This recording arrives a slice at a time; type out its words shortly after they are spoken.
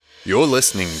You're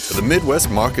listening to the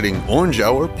Midwest Marketing Orange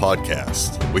Hour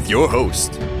podcast with your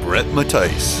host, Bret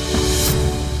Mattice.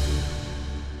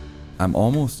 I'm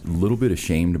almost a little bit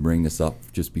ashamed to bring this up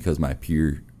just because my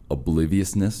pure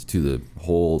obliviousness to the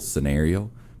whole scenario.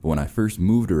 But when I first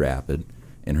moved to Rapid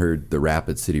and heard the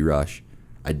Rapid City Rush,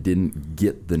 I didn't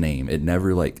get the name. It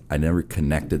never I never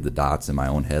connected the dots in my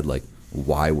own head, like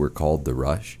why we're called the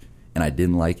Rush, and I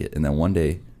didn't like it. And then one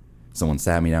day, someone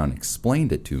sat me down and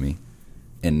explained it to me.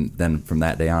 And then from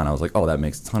that day on, I was like, oh, that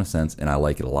makes a ton of sense, and I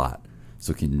like it a lot.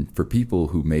 So for people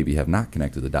who maybe have not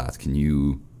connected the dots, can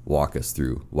you walk us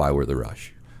through why we're the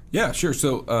Rush? Yeah, sure.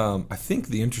 So I think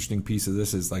the interesting piece of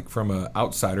this is from an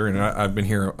outsider, and I've been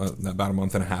here about a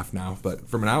month and a half now, but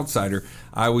from an outsider,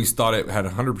 I always thought it had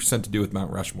 100% to do with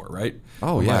Mount Rushmore, right?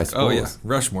 Oh, yeah, I suppose. Oh, yeah,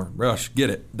 Rushmore, Rush,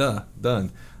 get it, duh,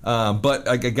 done. But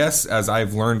I guess as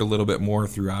I've learned a little bit more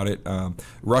throughout it,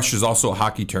 rush is also a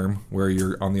hockey term where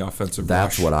you're on the offensive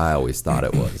rush. That's what I always thought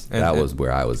it was. That was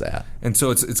where I was at. And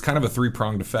so it's kind of a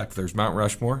three-pronged effect. There's Mount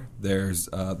Rushmore, there's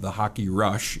the hockey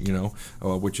rush,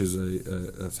 which is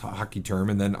a hockey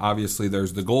term, and then obviously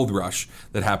there's the gold rush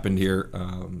that happened here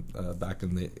back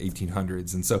in the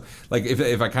 1800s. And so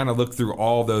if I kind of look through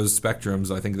all those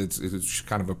spectrums, I think it's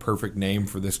kind of a perfect name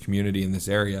for this community in this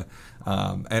area.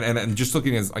 And just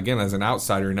looking as an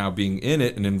outsider now being in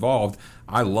it and involved,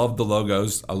 I love the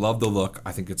logos. I love the look.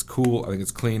 I think it's cool. I think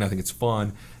it's clean. I think it's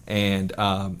fun. And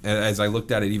as I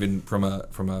looked at it, even from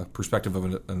a perspective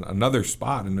of another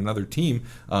spot and another team,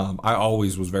 I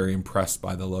always was very impressed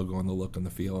by the logo and the look and the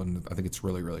feel, and I think it's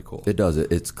really, really cool. It does.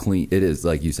 It's clean. It is,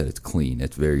 like you said, it's clean.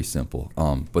 It's very simple.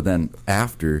 But then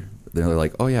after, they're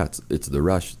like, oh yeah, it's the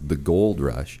Rush, the Gold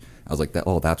Rush. I was like,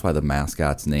 that's why the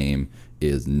mascot's name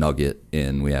is Nugget,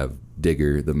 and we have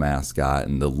Digger, the mascot,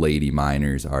 and the Lady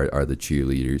Miners are the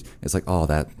cheerleaders. It's like,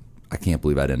 I can't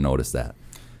believe I didn't notice that.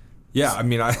 Yeah, I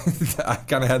mean, I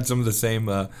kind of had some of the same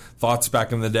thoughts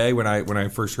back in the day when I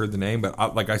first heard the name,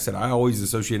 but like I said, I always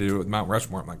associated it with Mount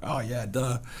Rushmore. I'm like, oh yeah,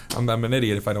 duh. I'm an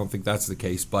idiot if I don't think that's the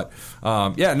case. But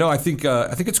I think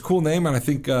it's a cool name, and I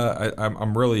think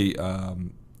I'm really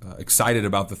excited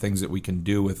about the things that we can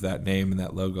do with that name and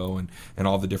that logo and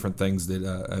all the different things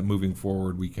that moving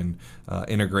forward we can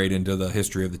integrate into the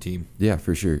history of the team. Yeah,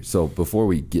 for sure. So before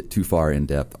we get too far in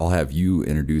depth, I'll have you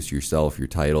introduce yourself, your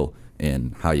title,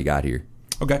 and how you got here.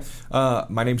 Okay.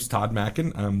 My name's Todd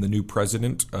Mackin. I'm the new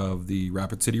president of the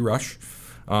Rapid City Rush.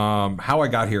 How I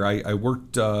got here, I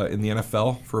worked in the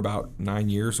NFL for about 9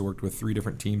 years. I worked with 3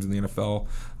 different teams in the NFL.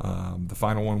 The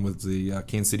final one was the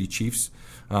Kansas City Chiefs.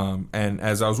 And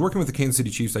as I was working with the Kansas City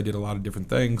Chiefs, I did a lot of different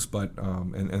things, but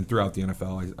and throughout the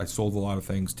NFL, I sold a lot of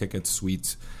things, tickets,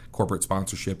 suites, corporate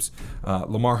sponsorships.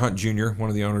 Lamar Hunt Jr., one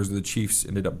of the owners of the Chiefs,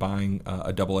 ended up buying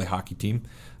a AA hockey team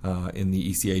in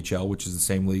the ECHL, which is the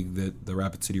same league that the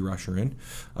Rapid City Rush are in.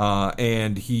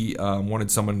 And he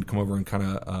wanted someone to come over and kind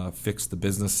of fix the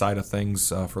business side of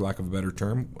things, for lack of a better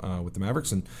term, with the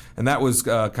Mavericks. And that was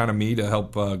kind of me to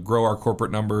help grow our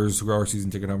corporate numbers, grow our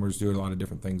season ticket numbers, do a lot of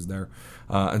different things there.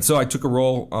 And so I took a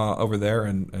role over there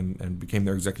and became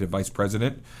their executive vice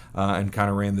president and kind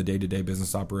of ran the day-to-day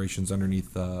business operations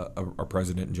underneath our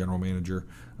president and general manager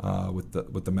with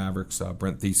the Mavericks,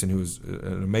 Brent Thiessen, who is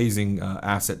an amazing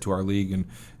asset to our league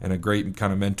and a great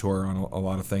kind of mentor on a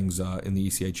lot of things in the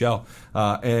ECHL.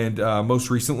 And most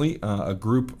recently, a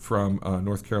group from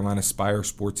North Carolina, Spire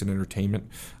Sports and Entertainment,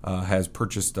 has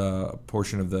purchased a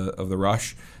portion of the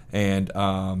Rush. And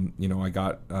I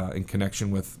got in connection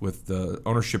with the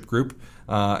ownership group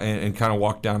and kind of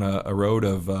walked down a road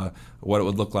of what it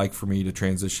would look like for me to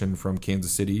transition from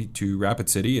Kansas City to Rapid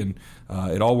City, and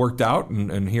it all worked out,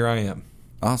 and here I am.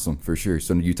 Awesome, for sure.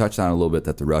 So you touched on a little bit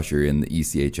that the Rush are in the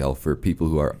ECHL. For people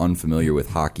who are unfamiliar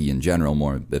with hockey in general,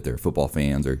 more if they're football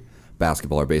fans or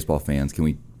basketball or baseball fans, can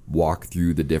we walk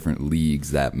through the different leagues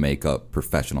that make up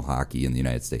professional hockey in the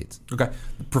United States? Okay.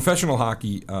 Professional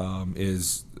hockey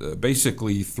is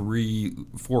basically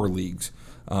 4 leagues.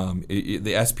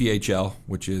 The SPHL,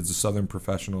 which is the Southern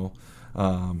Professional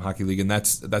Hockey League, and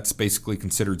that's basically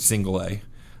considered single A.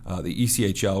 The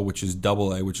ECHL, which is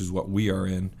double A, which is what we are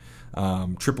in.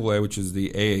 Triple A, which is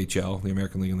the AHL, the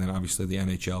American League, and then obviously the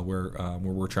NHL, where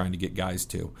we're trying to get guys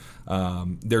to.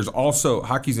 There's also,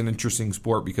 hockey's an interesting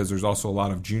sport because there's also a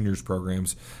lot of juniors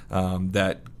programs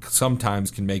that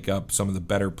sometimes can make up some of the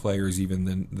better players even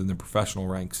than the professional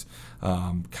ranks.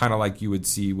 Kind of like you would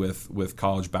see with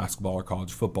college basketball or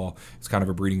college football. It's kind of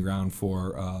a breeding ground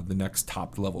for the next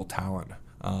top level talent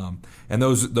And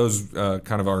those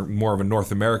kind of are more of a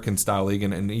North American style league,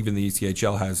 and even the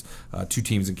ECHL has 2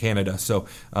 teams in Canada, so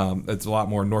it's a lot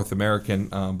more North American.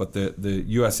 But the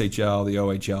USHL, the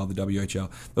OHL, the WHL,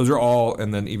 those are all,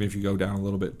 and then even if you go down a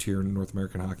little bit tier in North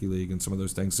American Hockey League and some of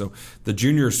those things. So the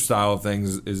junior style of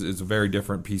things is a very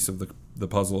different piece of the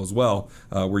puzzle as well,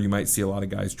 where you might see a lot of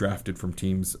guys drafted from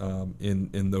teams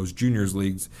in those juniors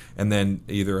leagues, and then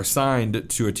either assigned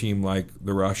to a team like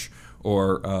the Rush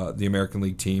or the American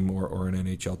League team or an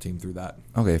NHL team through that.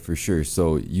 Okay, for sure.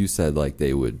 So you said like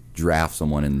they would draft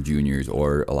someone in the juniors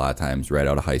or a lot of times right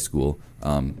out of high school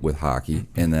with hockey,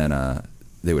 and then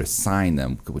they would assign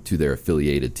them to their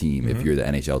affiliated team if you're the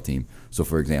NHL team. So,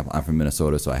 for example, I'm from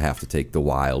Minnesota, so I have to take the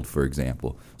Wild, for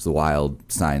example. So the Wild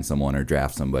sign someone or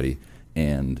draft somebody,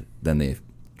 and then they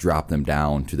drop them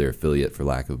down to their affiliate, for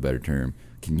lack of a better term.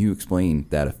 Can you explain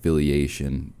that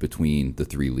affiliation between the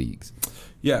 3 leagues?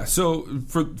 Yeah, so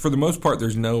for the most part,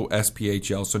 there's no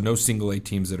SPHL, so no single A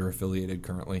teams that are affiliated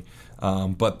currently.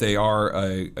 But they are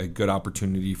a good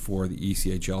opportunity for the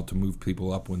ECHL to move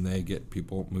people up when they get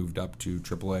people moved up to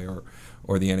AAA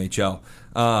or the NHL.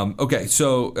 Okay,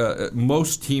 so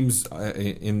most teams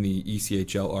in the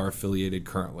ECHL are affiliated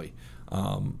currently.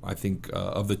 I think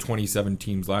of the 27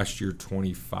 teams last year,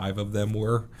 25 of them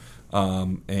were.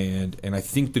 And I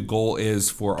think the goal is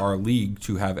for our league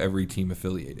to have every team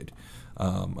affiliated.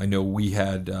 I know we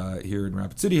had here in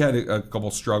Rapid City had a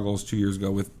couple struggles 2 years ago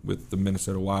with the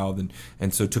Minnesota Wild,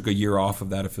 and so took a year off of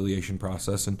that affiliation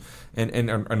process, and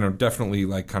are definitely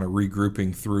like kind of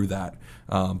regrouping through that.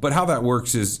 But how that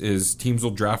works is teams will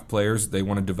draft players. They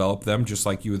want to develop them just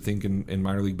like you would think in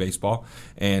minor league baseball,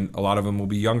 and a lot of them will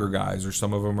be younger guys, or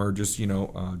some of them are just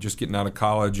just getting out of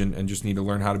college and just need to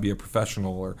learn how to be a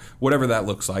professional or whatever that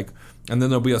looks like. And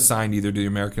then they'll be assigned either to the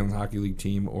American Hockey League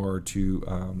team or to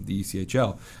the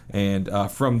ECHL. And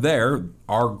from there,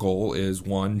 our goal is,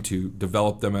 one, to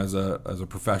develop them as a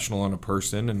professional and a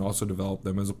person, and also develop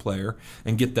them as a player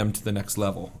and get them to the next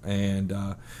level. And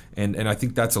I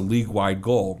think that's a league-wide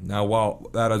goal. Now, while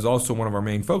that is also one of our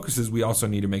main focuses, we also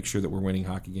need to make sure that we're winning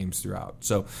hockey games throughout.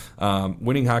 So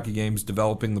winning hockey games,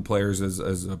 developing the players as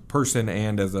a person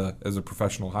and as a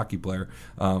professional hockey player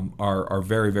are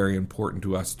very, very important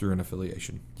to us through an affiliation.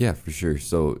 Yeah, for sure.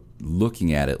 So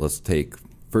looking at it, let's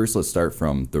start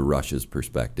from the Rush's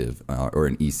perspective, or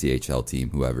an ECHL team,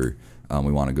 whoever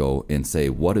we want to go and say,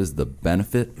 what is the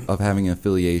benefit of having an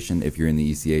affiliation if you're in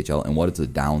the ECHL, and what is the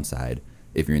downside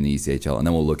if you're in the ECHL? And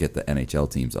then we'll look at the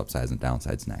NHL teams' upsides and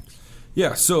downsides next.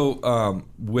 Yeah, so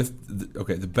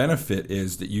the benefit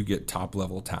is that you get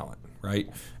top-level talent, right?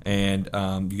 And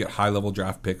you get high-level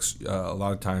draft picks. A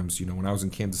lot of times, when I was in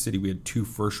Kansas City, we had 2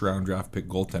 first-round draft pick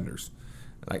goaltenders.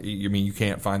 You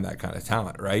can't find that kind of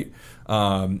talent, right?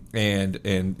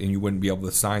 And you wouldn't be able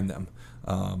to sign them.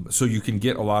 So you can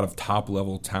get a lot of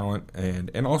top-level talent,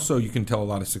 and also you can tell a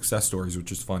lot of success stories,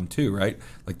 which is fun too, right?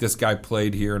 Like this guy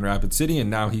played here in Rapid City,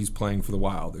 and now he's playing for the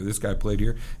Wild. Or this guy played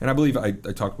here. And I believe I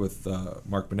talked with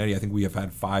Mark Benetti. I think we have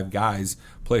had 5 guys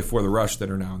play for the Rush that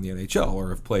are now in the NHL or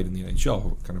have played in the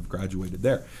NHL, kind of graduated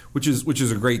there, which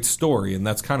is a great story. And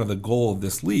that's kind of the goal of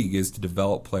this league, is to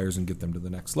develop players and get them to the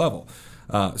next level.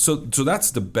 So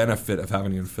that's the benefit of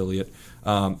having an affiliate.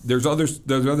 There's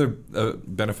other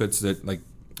benefits that, like,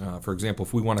 for example,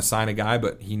 if we want to sign a guy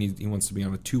but he wants to be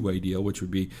on a 2-way deal, which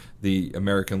would be the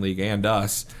American League and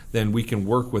us, then we can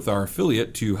work with our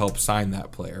affiliate to help sign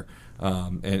that player.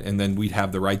 And then we'd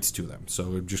have the rights to them. So it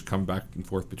would just come back and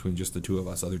forth between just the 2 of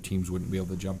us. Other teams wouldn't be able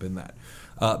to jump in that.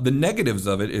 The negatives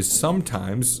of it is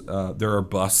sometimes there are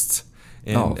busts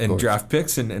in draft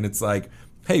picks, and it's like,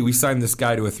 hey, we signed this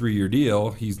guy to a 3-year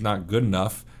deal. He's not good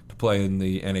enough to play in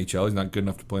the NHL. He's not good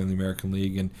enough to play in the American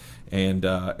League,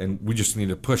 and we just need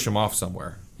to push him off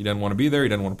somewhere. He doesn't want to be there. He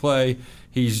doesn't want to play.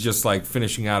 He's just like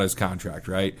finishing out his contract,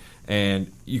 right?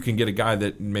 And you can get a guy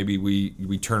that maybe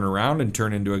we turn around and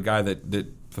turn into a guy that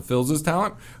fulfills his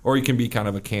talent, or he can be kind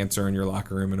of a cancer in your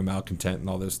locker room and a malcontent and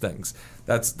all those things.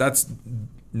 That's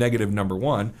negative number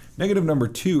 1. Negative number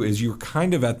 2 is you're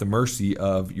kind of at the mercy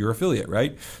of your affiliate,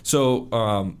 right?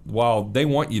 So while they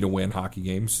want you to win hockey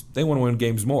games, they want to win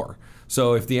games more.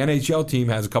 So if the NHL team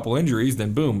has a couple injuries,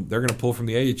 then boom, they're going to pull from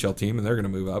the AHL team and they're going to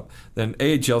move up. Then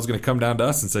AHL is going to come down to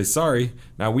us and say, sorry,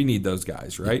 now we need those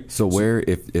guys, right? So where,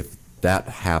 if that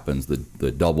happens,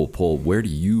 the double pull, where do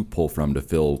you pull from to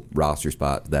fill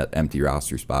that empty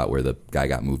roster spot where the guy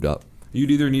got moved up?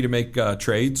 You'd either need to make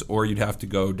trades, or you'd have to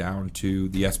go down to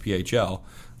the SPHL,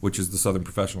 which is the Southern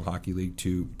Professional Hockey League,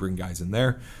 to bring guys in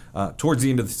there. towards the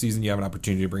end of the season, you have an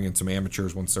opportunity to bring in some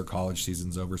amateurs once their college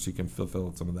season's over, so you can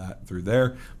fulfill some of that through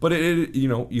there. But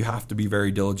you have to be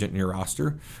very diligent in your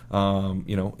roster.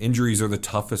 Injuries are the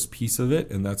toughest piece of it,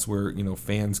 and that's where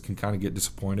fans can kind of get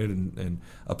disappointed and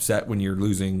upset when you're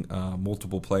losing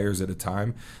multiple players at a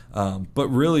time. But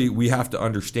really, we have to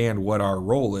understand what our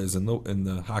role is in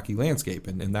the hockey landscape,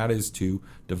 and that is to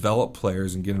develop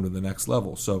players and get them to the next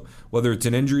level. So whether it's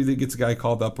an injury that gets a guy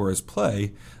called up or his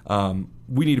play,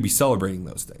 we need to be celebrating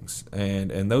those things,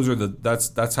 and those are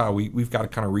that's how we've got to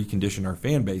kind of recondition our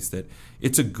fan base that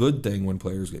it's a good thing when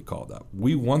players get called up.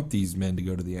 We want these men to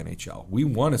go to the NHL. We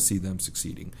want to see them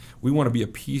succeeding. We want to be a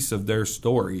piece of their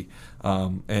story,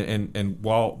 and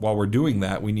while we're doing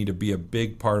that, we need to be a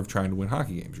big part of trying to win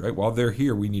hockey games. Right? While they're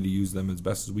here, we need to use them as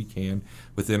best as we can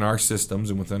within our systems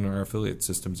and within our affiliate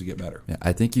systems to get better. Yeah,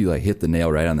 I think you hit the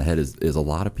nail right on the head. Is a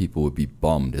lot of people would be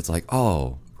bummed. It's like,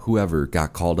 oh, whoever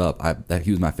got called up, he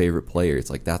was my favorite player.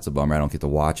 It's like, that's a bummer. I don't get to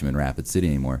watch him in Rapid City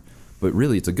anymore. But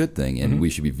really, it's a good thing, and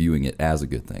we should be viewing it as a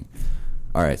good thing.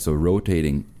 All right, so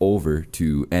rotating over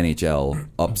to NHL,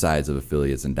 upsides of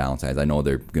affiliates and downsides. I know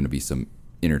there are going to be some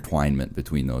intertwinement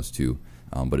between those two,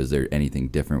 but is there anything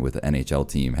different with the NHL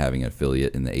team having an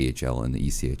affiliate in the AHL and the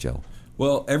ECHL?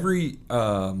 Well,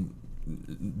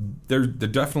 there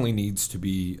definitely needs to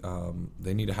be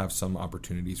they need to have some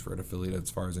opportunities for an affiliate as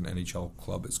far as an NHL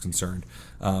club is concerned,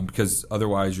 because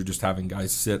otherwise you're just having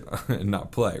guys sit and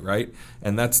not play, right?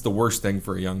 And that's the worst thing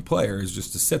for a young player, is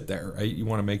just to sit there, right? You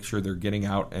want to make sure they're getting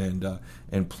out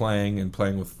and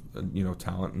playing with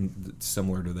talent and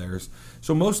similar to theirs.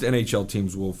 So most NHL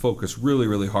teams will focus really,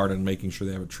 really hard on making sure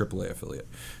they have a AAA affiliate.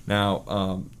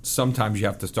 Now, sometimes you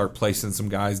have to start placing some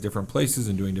guys different places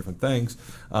and doing different things,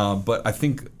 but I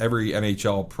think every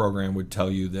NHL program would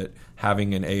tell you that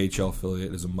having an AHL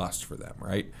affiliate is a must for them,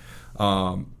 right?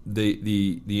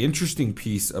 The interesting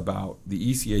piece about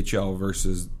the ECHL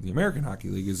versus the American Hockey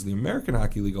League is the American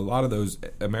Hockey League, a lot of those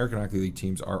American Hockey League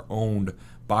teams are owned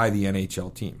by the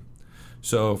NHL team.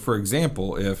 So, for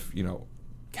example, if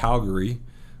Calgary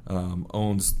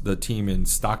owns the team in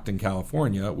Stockton,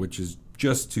 California, which is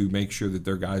just to make sure that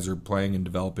their guys are playing and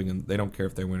developing, and they don't care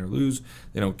if they win or lose.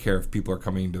 They don't care if people are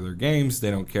coming to their games. They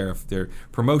don't care if their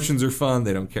promotions are fun.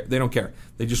 They don't care.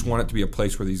 They just want it to be a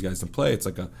place where these guys can play. It's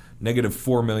like a negative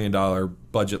 $4 million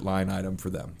budget line item for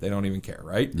them. They don't even care,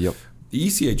 right? Yep. The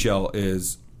ECHL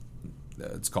is,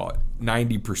 let's call it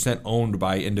 90% owned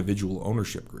by individual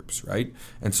ownership groups, right?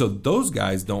 And so those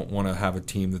guys don't want to have a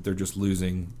team that they're just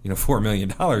losing, $4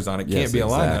 million on. It can't be a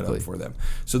line item for them.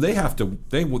 So they have to.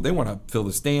 They want to fill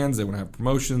the stands. They want to have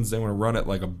promotions. They want to run it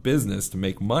like a business to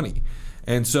make money.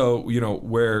 And so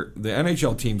where the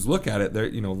NHL teams look at it, they're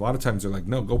a lot of times they're like,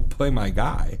 no, go play my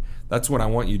guy. That's what I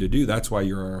want you to do. That's why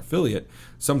you're our affiliate.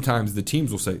 Sometimes the teams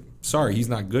will say, sorry, he's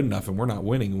not good enough and we're not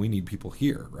winning and we need people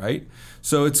here, right?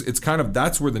 So it's kind of,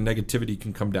 that's where the negativity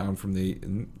can come down from the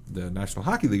National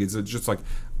Hockey League. It's just like,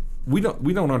 we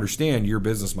don't understand your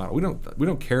business model. We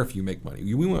don't care if you make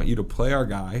money. We want you to play our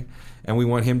guy, and we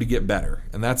want him to get better.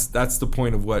 And that's the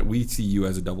point of what we see you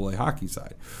as a AA hockey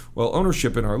side. Well,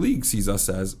 ownership in our league sees us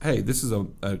as, hey, this is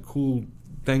a cool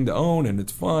thing to own, and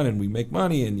it's fun, and we make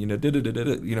money, and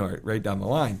right down the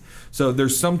line. So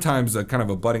there's sometimes a kind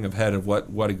of a butting of head of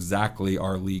what exactly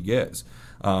our league is,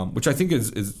 which I think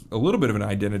is a little bit of an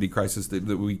identity crisis that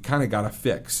we kind of got to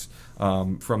fix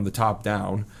from the top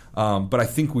down. But I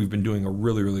think we've been doing a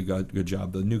really, really good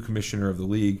job. The new commissioner of the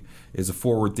league is a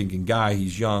forward-thinking guy.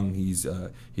 He's young. He's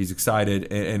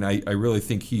excited, and I really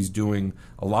think he's doing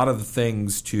a lot of the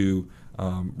things to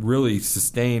really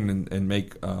sustain and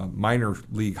make minor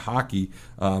league hockey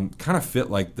kind of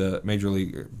fit like the Major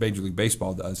League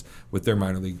Baseball does with their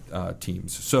minor league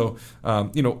teams. So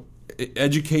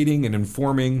educating and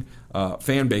informing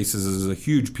fan bases is a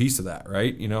huge piece of that,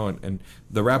 right? And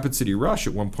the Rapid City Rush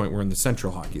at one point were in the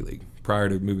Central Hockey League prior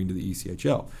to moving to the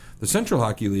ECHL. The Central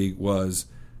Hockey League was,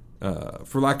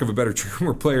 for lack of a better term,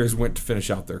 where players went to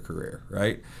finish out their career,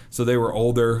 right? So they were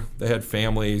older, they had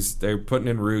families, they were putting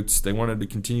in roots, they wanted to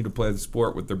continue to play the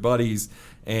sport with their buddies,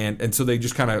 and so they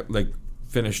just kind of like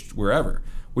finished wherever,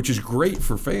 which is great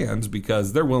for fans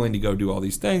because they're willing to go do all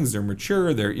these things. They're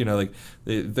mature. They're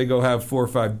they go have 4 or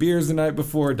 5 beers the night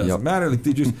before. It doesn't matter. Like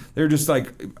they're just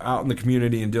like out in the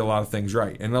community and did a lot of things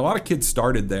right. And a lot of kids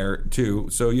started there too.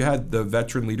 So you had the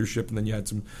veteran leadership, and then you had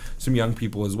some young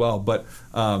people as well. But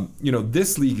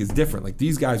this league is different. Like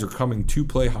these guys are coming to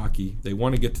play hockey. They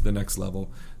want to get to the next level.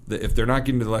 If they're not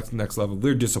getting to the next level,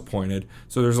 they're disappointed.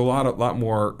 So there's a lot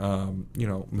more,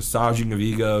 massaging of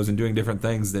egos and doing different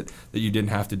things that you didn't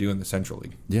have to do in the Central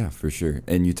League. Yeah, for sure.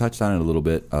 And you touched on it a little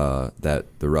bit, that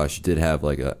the Rush did have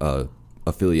like a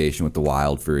affiliation with the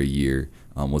Wild for a year.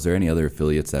 Was there any other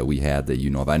affiliates that we had that you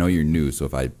know of? I know you're new, so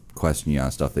if I question you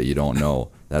on stuff that you don't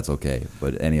know, that's okay.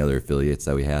 But any other affiliates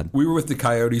that we had? We were with the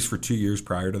Coyotes for 2 years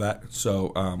prior to that.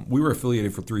 So we were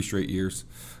affiliated for 3 straight years.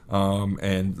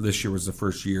 And this year was the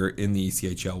first year in the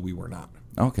ECHL we were not.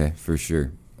 Okay, for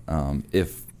sure.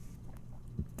 If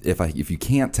you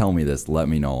can't tell me this, let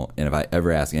me know. And if I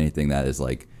ever ask anything that is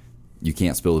like you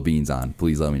can't spill the beans on,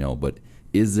 please let me know. But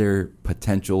is there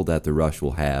potential that the Rush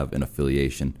will have an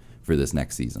affiliation for this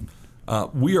next season?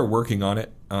 We are working on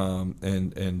it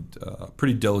and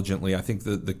pretty diligently. I think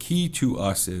the key to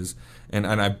us is, and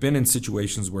I've been in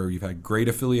situations where we've had great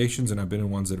affiliations, and I've been in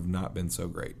ones that have not been so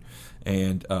great.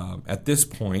 And at this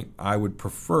point, I would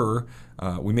prefer,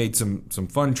 we made some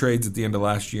fun trades at the end of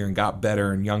last year and got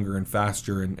better and younger and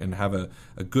faster and have a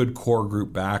good core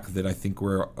group back that I think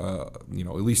we're, at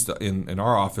least in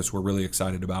our office, we're really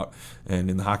excited about. And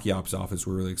in the Hockey Ops office,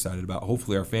 we're really excited about.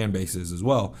 Hopefully our fan base is as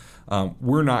well.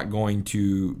 We're not going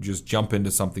to just jump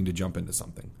into something to jump into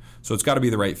something. So it's got to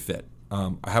be the right fit.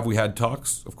 Have we had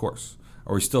talks? Of course.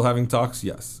 Are we still having talks?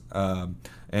 Yes.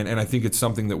 And I think it's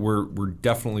something that we're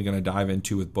definitely going to dive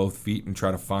into with both feet and try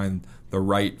to find the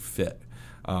right fit.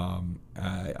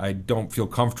 I don't feel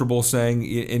comfortable saying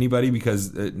anybody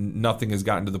because nothing has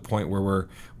gotten to the point where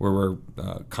we're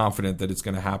confident that it's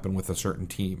going to happen with a certain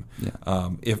team. Yeah.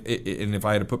 If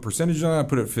I had to put percentage on it, I'd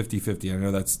put it 50-50. I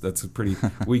know that's a pretty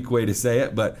weak way to say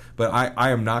it, but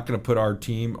I am not going to put our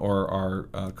team or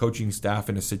our coaching staff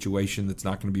in a situation that's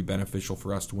not going to be beneficial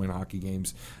for us to win hockey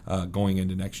games going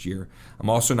into next year. I'm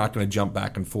also not going to jump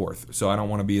back and forth, so I don't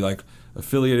want to be like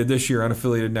affiliated this year,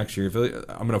 unaffiliated next year.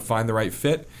 I'm going to find the right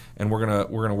fit, and we're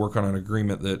gonna work on an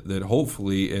agreement that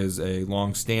hopefully is a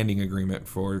long-standing agreement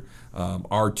for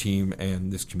our team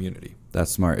and this community.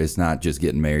 That's smart. It's not just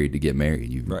getting married to get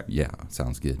married. Right. Yeah,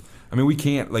 sounds good. I mean, we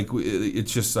can't,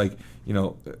 it's just like,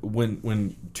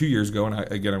 when 2 years ago, and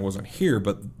I wasn't here,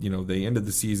 but, they ended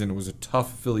the season. It was a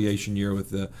tough affiliation year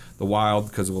with the Wild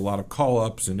because of a lot of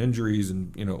call-ups and injuries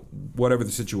and, whatever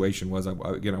the situation was. I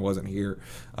wasn't here.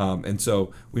 And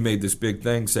so we made this big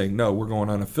thing saying, no, we're going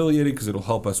unaffiliated because it'll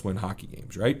help us win hockey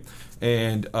games, right?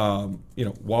 And,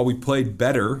 while we played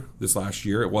better this last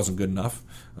year, it wasn't good enough.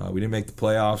 We didn't make the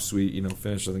playoffs. We,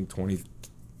 finished, I think, 22nd,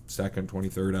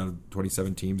 23rd out of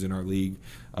 27 teams in our league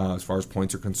as far as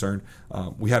points are concerned.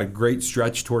 We had a great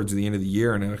stretch towards the end of the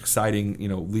year and an exciting,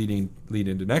 lead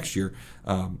into next year.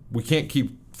 We can't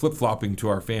keep flip-flopping to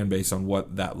our fan base on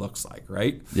what that looks like,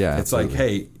 right? Yeah, it's absolutely. like,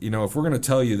 hey, if we're going to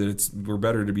tell you that we're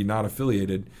better to be not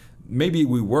affiliated, maybe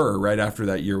we were right after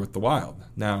that year with the Wild.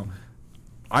 Now,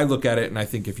 I look at it and I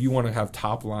think if you want to have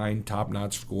top-line,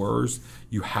 top-notch scorers,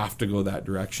 you have to go that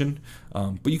direction.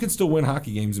 But you can still win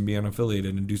hockey games and be unaffiliated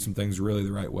and do some things really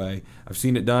the right way. I've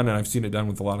seen it done, and I've seen it done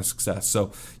with a lot of success.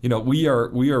 So, we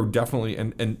are definitely,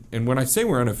 and when I say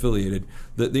we're unaffiliated,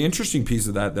 the interesting piece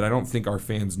of that I don't think our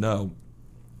fans know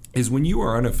is when you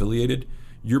are unaffiliated,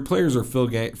 your players are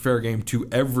fair game to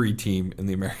every team in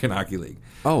the American Hockey League.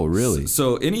 Oh, really?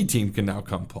 So any team can now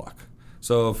come pluck.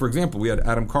 So, for example, we had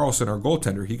Adam Carlson, our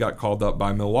goaltender. He got called up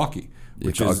by Milwaukee,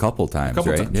 which is a couple times,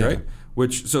 right?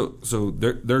 Which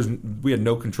we had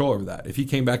no control over that. If he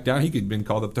came back down, he could have been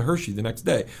called up to Hershey the next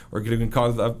day, or he could have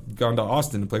been gone to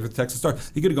Austin and played for the Texas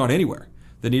Stars. He could have gone anywhere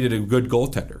that needed a good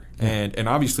goaltender, and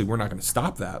obviously we're not going to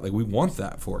stop that. Like, we want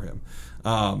that for him.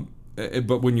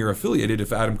 But when you're affiliated,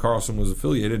 if Adam Carlson was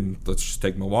affiliated, and let's just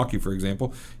take Milwaukee, for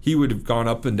example, he would have gone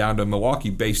up and down to Milwaukee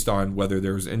based on whether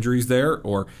there was injuries there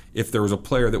or if there was a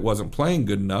player that wasn't playing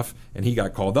good enough and he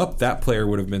got called up, that player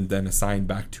would have been then assigned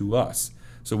back to us.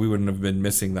 So we wouldn't have been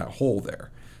missing that hole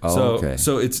there. Okay.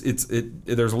 So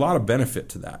there's a lot of benefit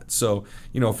to that. So,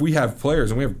 if we have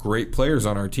players, and we have great players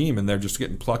on our team, and they're just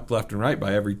getting plucked left and right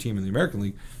by every team in the American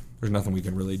League, there's nothing we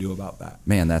can really do about that.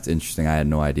 Man, that's interesting. I had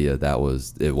no idea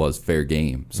it was fair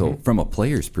game. So from a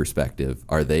player's perspective,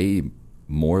 are they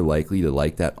more likely to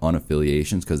like that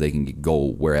unaffiliations because they can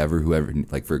go wherever, whoever,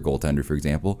 like for a goaltender, for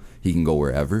example, he can go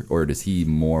wherever, or does he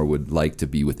more would like to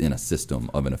be within a system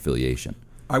of an affiliation?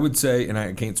 I would say, and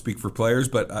I can't speak for players,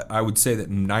 but I would say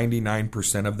that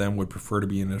 99% of them would prefer to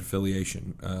be in an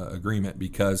affiliation agreement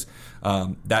because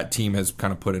that team has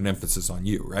kind of put an emphasis on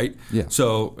you, right? Yeah.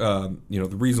 So,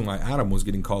 the reason why Adam was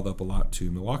getting called up a lot to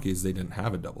Milwaukee is they didn't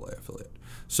have a AA affiliate.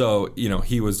 So,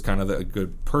 he was kind of a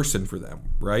good person for them,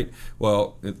 right?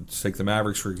 Well, let's take the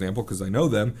Mavericks, for example, because I know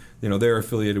them. They're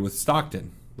affiliated with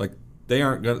Stockton. Like,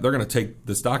 they're going to take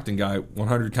the Stockton guy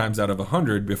 100 times out of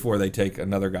 100 before they take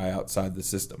another guy outside the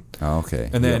system. Oh, okay.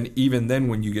 And then even then,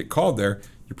 when you get called there,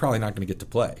 you're probably not going to get to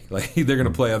play. Like, they're going to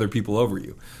play other people over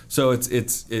you. So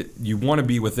you want to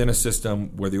be within a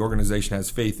system where the organization has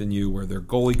faith in you, where their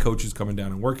goalie coach is coming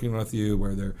down and working with you,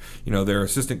 where their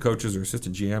assistant coaches or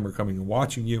assistant GM are coming and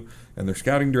watching you, and their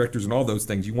scouting directors and all those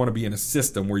things. You want to be in a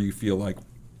system where you feel like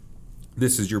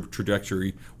this is your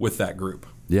trajectory with that group.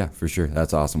 Yeah, for sure.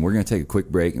 That's awesome. We're going to take a quick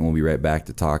break, and we'll be right back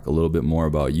to talk a little bit more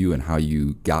about you and how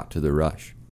you got to the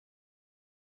Rush.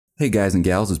 Hey guys and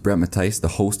gals, it's Bret Mattice, the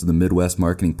host of the Midwest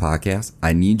Marketing Podcast.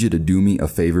 I need you to do me a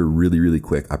favor really, really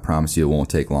quick. I promise you it won't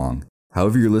take long.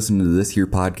 However you're listening to this here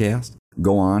podcast,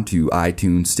 go on to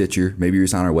iTunes, Stitcher, maybe you're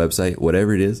just on our website,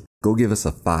 whatever it is, go give us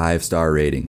a 5-star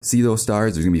rating. See those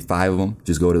stars? There's going to be 5 of them.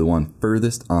 Just go to the one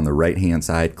furthest on the right-hand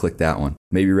side, click that one.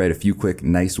 Maybe write a few quick,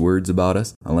 nice words about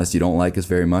us. Unless you don't like us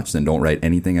very much, then don't write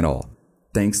anything at all.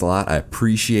 Thanks a lot. I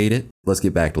appreciate it. Let's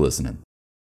get back to listening.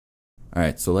 All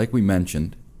right, so like we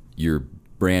mentioned, you're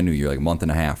brand new. You're like a month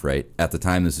and a half, right? At the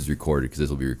time this is recorded, because this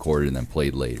will be recorded and then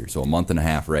played later. So a month and a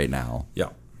half right now. Yeah.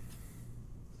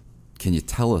 Can you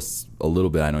tell us a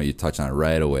little bit? I know you touched on it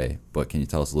right away, but can you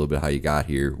tell us a little bit how you got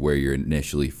here, where you're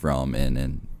initially from,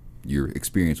 and your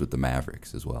experience with the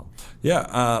Mavericks as well? Yeah.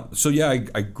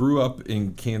 I grew up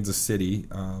in Kansas City,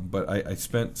 but I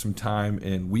spent some time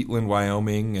in Wheatland,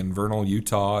 Wyoming, and Vernal,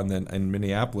 Utah, and then in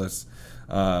Minneapolis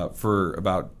for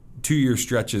about 2-year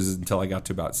stretches until I got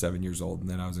to about 7 years old, and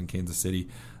then I was in Kansas City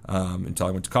until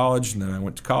I went to college, and then I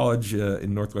went to college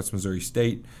in Northwest Missouri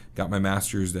State, got my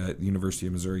master's at the University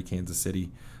of Missouri, Kansas City,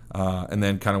 and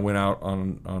then kind of went out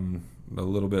on a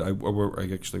little bit.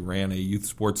 I actually ran a youth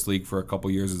sports league for a couple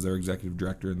years as their executive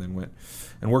director, and then went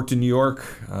and worked in New York,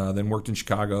 then worked in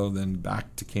Chicago, then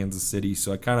back to Kansas City.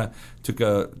 So I kind of took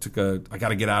a I got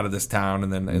to get out of this town,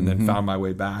 and then found my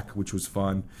way back, which was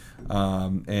fun.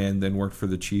 And then worked for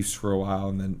the Chiefs for a while,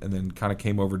 and then kind of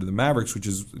came over to the Mavericks, which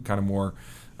is kind of more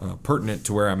pertinent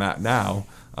to where I'm at now.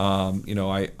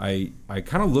 I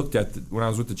kind of looked at when I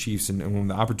was with the Chiefs, and when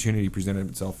the opportunity presented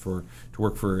itself to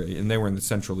work for, and they were in the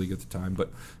Central League at the time,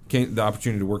 but the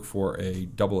opportunity to work for a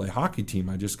AA hockey team,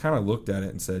 I just kind of looked at it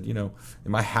and said,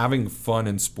 am I having fun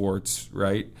in sports,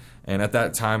 right? And at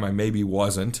that time, I maybe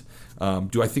wasn't.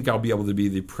 Do I think I'll be able to be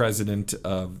the president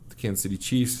of the Kansas City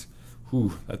Chiefs?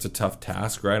 That's a tough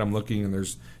task, right? I'm looking, and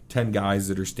there's 10 guys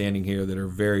that are standing here that are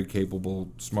very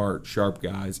capable, smart, sharp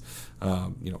guys.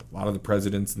 A lot of the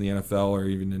presidents in the NFL, or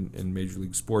even in Major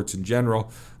League Sports in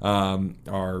general,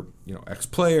 are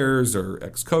ex-players or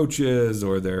ex-coaches,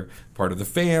 or they're part of the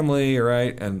family,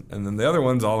 right? And then the other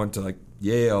ones all went to like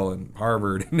Yale and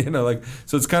Harvard, and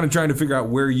so it's kind of trying to figure out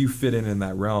where you fit in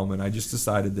that realm. And I just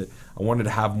decided that I wanted to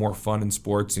have more fun in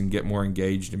sports and get more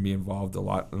engaged and be involved in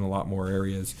a lot more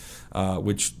areas,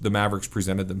 which the Mavericks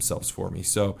presented themselves for me.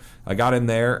 So I got in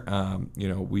there.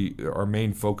 Our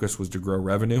main focus was to grow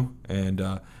revenue, and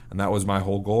that was my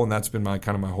whole goal, and that's been my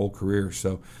whole career.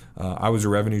 So I was a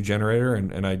revenue generator,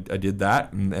 and I did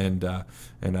that, and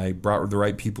I brought the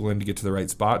right people in to get to the right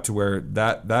spot, to where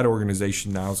that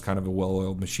organization now is kind of a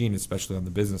well-oiled machine, especially on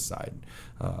the business side.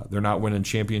 They're not winning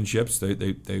championships.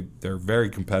 They're very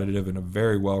competitive and a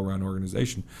very well-run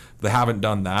organization. They haven't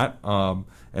done that,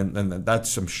 and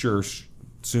that's, I'm sure,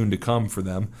 soon to come for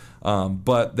them.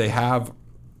 But they have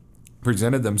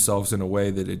presented themselves in a way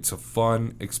that it's a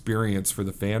fun experience for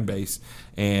the fan base,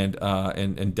 and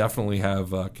definitely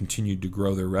have continued to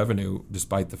grow their revenue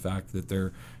despite the fact that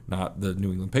they're not the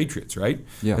New England Patriots, right?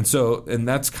 Yeah. And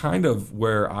that's kind of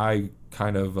where I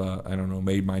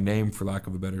made my name, for lack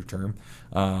of a better term.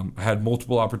 I had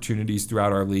multiple opportunities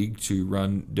throughout our league to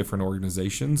run different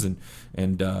organizations, and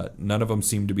none of them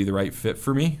seemed to be the right fit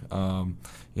for me.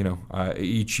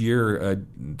 Each year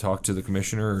I'd talk to the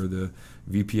commissioner or the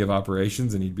VP of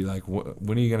operations, and he'd be like,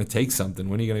 when are you going to take something?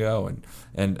 When are you going to go?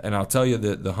 And I'll tell you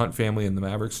that the Hunt family and the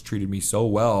Mavericks treated me so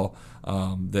well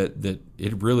that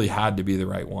it really had to be the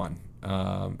right one.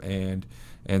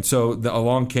 And so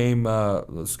along came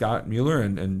Scott Mueller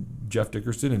and Jeff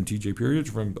Dickerson and TJ Peerage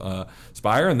from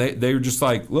Spire, and they were just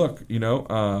like, look, they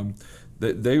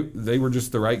were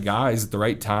just the right guys at the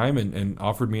right time, and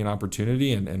offered me an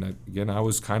opportunity, and again, I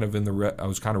was kind of I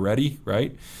was kind of ready,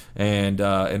 right? And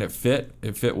it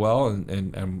fit well,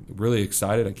 and I'm really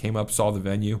excited. I came up, saw the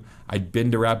venue. I'd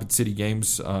been to Rapid City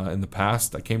games in the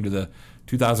past. I came to the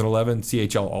 2011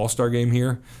 CHL All-Star game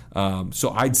here.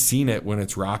 So I'd seen it when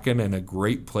it's rocking, and a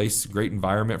great place, great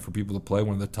environment for people to play,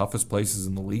 one of the toughest places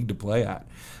in the league to play at.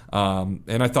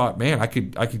 And I thought, man, I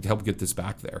could help get this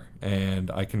back there,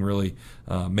 and I can really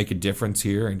make a difference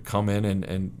here and come in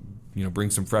and bring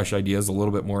some fresh ideas, a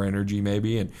little bit more energy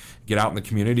maybe, and get out in the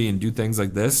community and do things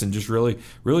like this, and just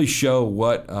really show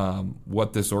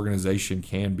what this organization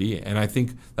can be. And I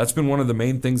think that's been one of the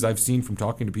main things I've seen from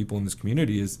talking to people in this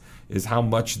community is how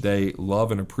much they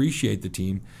love and appreciate the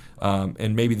team.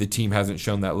 And maybe the team hasn't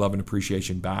shown that love and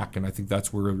appreciation back. And I think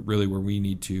that's where we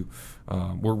need to,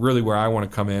 where I want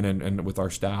to come in and with our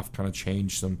staff kind of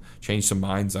change some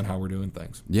minds on how we're doing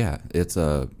things. Yeah, it's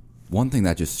one thing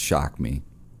that just shocked me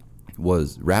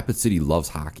was Rapid City loves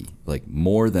hockey, like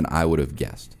more than I would have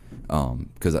guessed.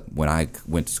 Because when I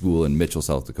went to school in Mitchell,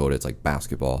 South Dakota, it's like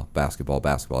basketball.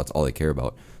 That's all they care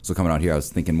about. So coming out here, I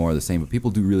was thinking more of the same. But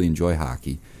people do really enjoy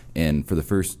hockey. And for the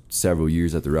first several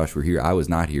years that the Rush were here, I was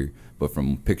not here. But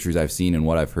from pictures I've seen and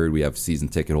what I've heard, we have season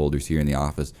ticket holders here in the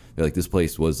office. They're like, this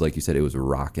place was, like you said, it was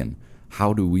rocking.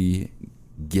 How do we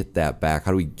get that back?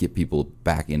 How do we get people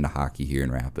back into hockey here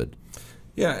in Rapid?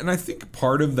 Yeah, and I think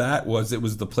part of that was it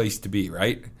was the place to be,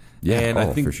 right? Yeah, and I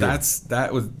think for sure.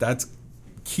 that's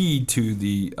key to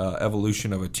the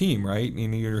evolution of a team, right?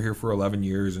 You're here for 11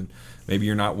 years, and maybe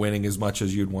you're not winning as much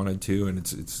as you'd wanted to, and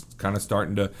it's kind of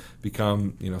starting to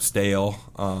become stale.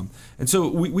 And so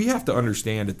we have to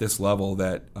understand at this level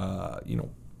that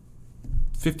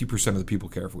 50% of the people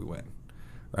care if we win.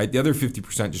 Right, the other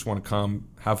 50% just want to come,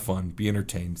 have fun, be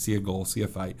entertained, see a goal, see a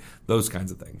fight, those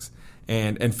kinds of things.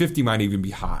 And 50 might even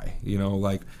be high,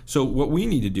 So what we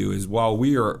need to do is, while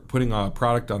we are putting a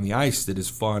product on the ice that is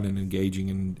fun and engaging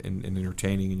and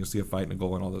entertaining, and you'll see a fight and a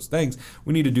goal and all those things,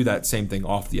 we need to do that same thing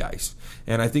off the ice.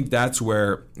 And I think that's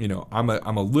where I'm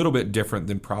a little bit different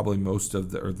than probably most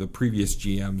of the previous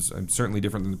GMs. I'm certainly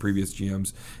different than the previous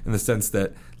GMs in the sense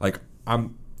that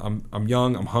I'm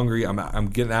young, I'm hungry, I'm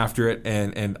getting after it,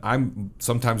 and I'm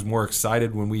sometimes more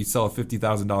excited when we sell a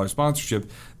 $50,000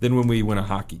 sponsorship than when we win a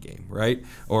hockey game, right?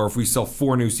 Or if we sell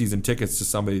 4 new season tickets to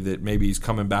somebody that maybe is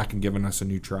coming back and giving us a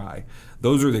new try.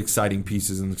 Those are the exciting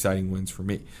pieces and exciting wins for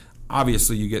me.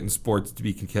 Obviously, you get in sports to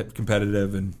be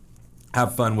competitive and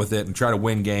have fun with it and try to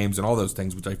win games and all those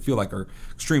things, which I feel like are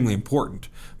extremely important.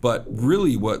 But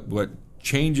really what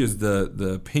changes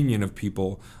the opinion of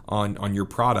people on your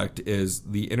product is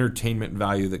the entertainment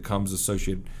value that comes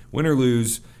associated. Win or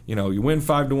lose, you win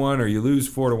 5-1 or you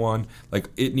lose 4-1. Like,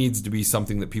 it needs to be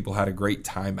something that people had a great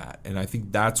time at, and I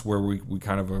think that's where we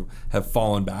kind of have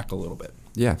fallen back a little bit.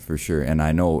 Yeah, for sure. And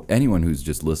I know anyone who's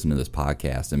just listening to this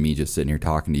podcast and me just sitting here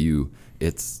talking to you,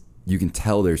 you can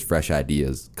tell there's fresh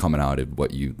ideas coming out of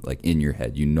what you like in your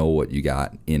head. You know what you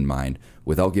got in mind.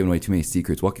 Without giving away too many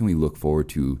secrets, what can we look forward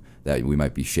to that we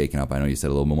might be shaking up? I know you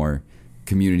said a little more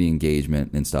community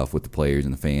engagement and stuff with the players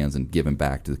and the fans and giving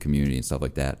back to the community and stuff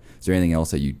like that. Is there anything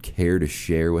else that you'd care to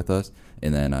share with us?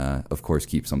 And then, of course,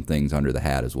 keep some things under the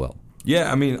hat as well.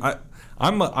 Yeah, I mean,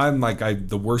 I'm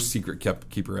the worst secret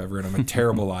keeper ever, and I'm a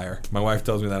terrible liar. My wife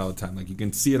tells me that all the time. Like, you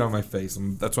can see it on my face.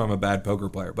 That's why I'm a bad poker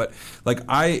player. But like,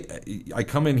 I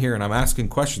come in here and I'm asking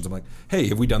questions. I'm like, hey,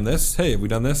 have we done this? Hey, have we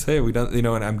done this? Hey, have we done?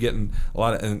 And I'm getting a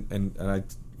lot of and I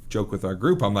joke with our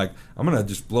group. I'm like, I'm gonna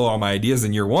just blow all my ideas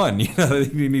in year one.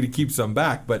 You need to keep some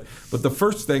back. But the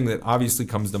first thing that obviously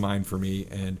comes to mind for me,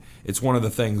 and it's one of the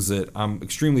things that I'm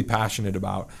extremely passionate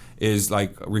about, is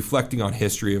like reflecting on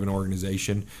history of an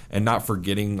organization and not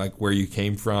forgetting like where you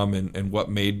came from and what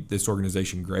made this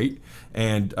organization great.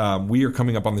 And we are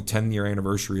coming up on the 10-year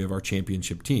anniversary of our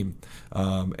championship team.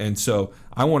 And so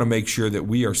I want to make sure that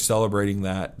we are celebrating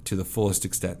that to the fullest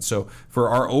extent. So for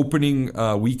our opening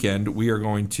weekend, we are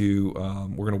going to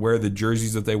wear the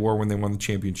jerseys that they wore when they won the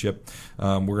championship.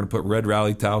 We're going to put red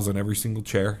rally towels on every single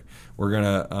chair. We're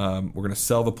gonna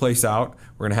sell the place out.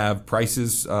 We're gonna have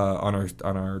prices on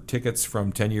our tickets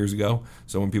from 10 years ago.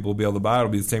 So when people will be able to buy, it'll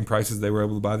be the same prices they were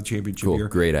able to buy the championship year.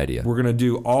 Great idea. We're gonna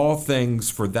do all things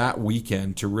for that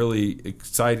weekend to really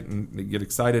get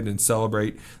excited and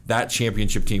celebrate that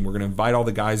championship team. We're gonna invite all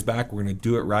the guys back. We're gonna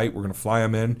do it right. We're gonna fly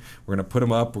them in. We're gonna put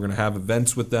them up. We're gonna have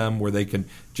events with them where they can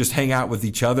just hang out with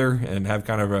each other and have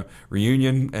kind of a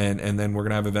reunion. And then we're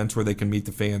gonna have events where they can meet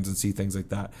the fans and see things like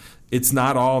that. It's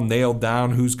not all nailed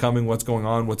down who's coming, what's going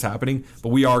on, what's happening, but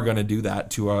we are going to do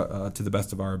that to the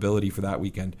best of our ability for that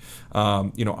weekend.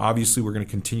 Obviously we're going to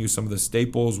continue some of the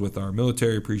staples with our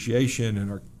military appreciation and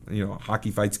our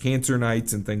Hockey Fights Cancer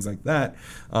nights and things like that.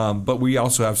 But we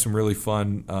also have some really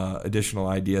fun additional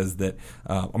ideas that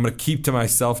I'm going to keep to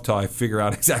myself till I figure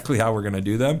out exactly how we're going to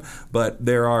do them. But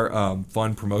there are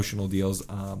fun promotional deals.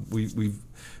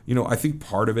 I think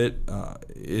part of it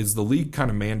is the league kind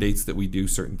of mandates that we do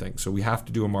certain things. So we have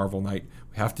to do a Marvel night.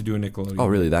 We have to do a Nickelodeon. Oh,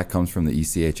 really? That comes from the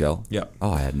ECHL? Yeah.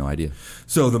 Oh, I had no idea.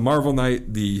 So the Marvel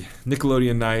night, the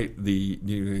Nickelodeon night, we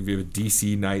have a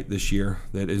DC night this year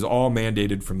that is all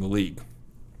mandated from the league.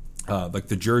 Like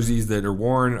the jerseys that are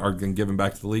worn are then given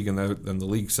back to the league, and then the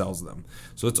league sells them.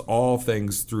 So it's all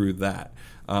things through that.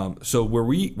 So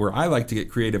where I like to get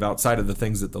creative outside of the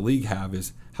things that the league have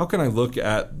is, how can I look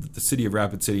at the city of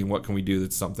Rapid City and what can we do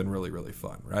that's something really, really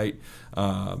fun, right?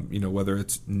 Whether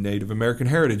it's Native American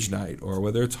Heritage Night, or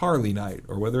whether it's Harley Night,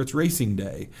 or whether it's Racing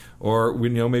Day, or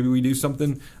maybe we do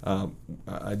something.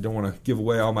 I don't want to give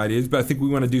away all my ideas, but I think we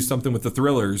want to do something with the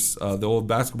Thrillers, the old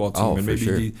basketball team, and maybe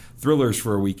the Thrillers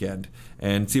for a weekend,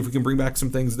 and see if we can bring back some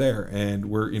things there. And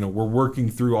we're working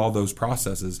through all those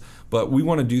processes, but we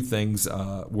want to do things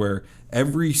where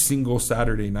every single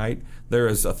Saturday night there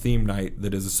is a theme night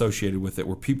that is associated with it,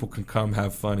 where people can come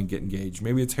have fun and get engaged.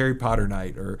 Maybe it's Harry Potter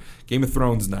night or Game of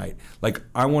Thrones night. Like,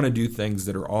 I want to do things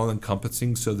that are all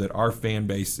encompassing so that our fan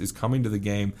base is coming to the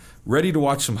game ready to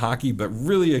watch some hockey, but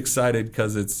really excited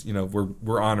because it's,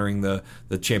 we're honoring the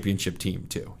championship team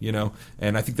too,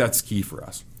 and I think that's key for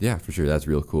us. Yeah, for sure. That's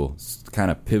real cool. It's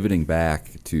kind of pivoting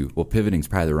back to, pivoting's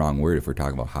probably the wrong word if we're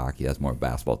talking about hockey. That's more a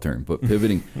basketball term. But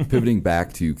pivoting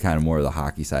back to kind of more of the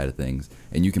hockey side of things,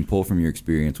 and you can pull from your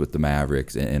experience with the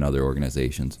Mavericks and other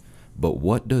organizations. But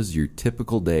what does your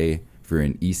typical day for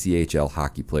an ECHL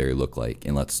hockey player look like?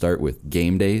 And let's start with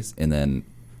game days, and then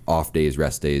off days,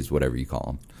 rest days, whatever you call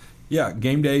them. Yeah,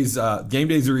 game days are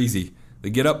easy. They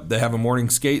get up, they have a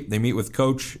morning skate, they meet with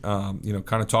coach, kind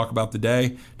of talk about the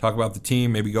day, talk about the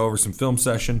team, maybe go over some film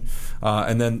session,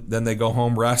 and then they go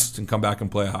home, rest, and come back and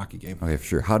play a hockey game. Okay, for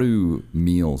sure. How do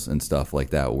meals and stuff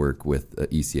like that work with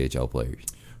ECHL players?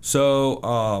 So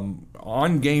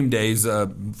on game days,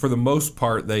 for the most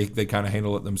part, they kind of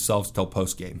handle it themselves till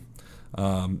post game.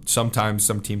 Sometimes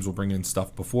some teams will bring in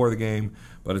stuff before the game,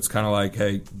 but it's kind of like,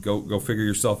 hey, go figure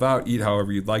yourself out, eat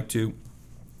however you'd like to.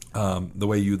 The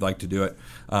way you'd like to do it.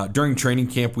 During training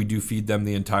camp, we do feed them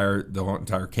the whole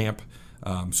entire camp.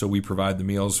 So we provide the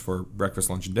meals for breakfast,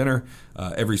 lunch, and dinner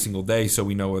every single day, so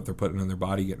we know what they're putting in their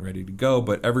body, getting ready to go.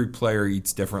 But every player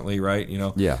eats differently, right?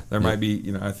 There might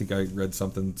be, I think I read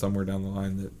something somewhere down the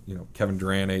line that, Kevin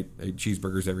Durant ate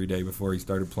cheeseburgers every day before he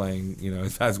started playing,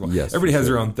 his basketball. Yes, everybody has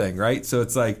their own thing, right? So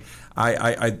it's like,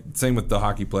 I same with the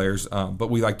hockey players, but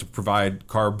we like to provide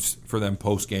carbs for them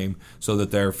post game so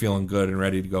that they're feeling good and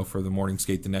ready to go for the morning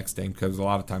skate the next day, because a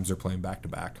lot of times they're playing back to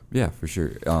back. Yeah, for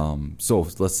sure. So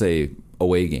let's say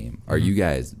away game. Are you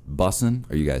guys bussing?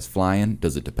 Are you guys flying?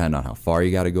 Does it depend on how far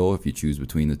you got to go if you choose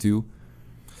between the two?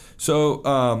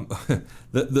 So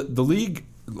the league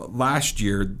last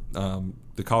year,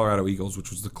 the Colorado Eagles, which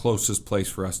was the closest place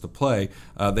for us to play,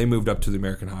 they moved up to the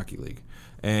American Hockey League.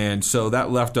 And so that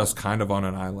left us kind of on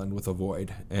an island with a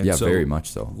void. And yeah, so very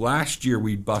much so. Last year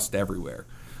we bussed everywhere.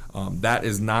 That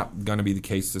is not going to be the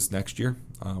case this next year.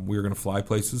 We're going to fly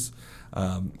places,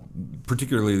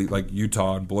 particularly like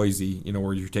Utah and Boise,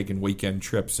 where you're taking weekend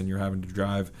trips and you're having to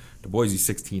drive to Boise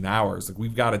 16 hours. Like,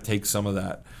 we've got to take some of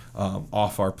that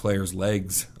off our players'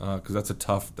 legs, because that's a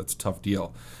tough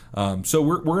deal. So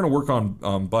we're going to work on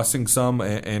busing some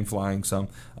and flying some.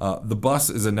 The bus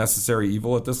is a necessary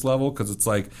evil at this level, because it's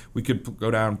like we could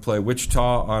go down and play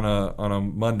Wichita on a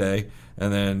Monday,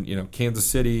 and then Kansas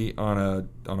City on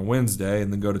a Wednesday,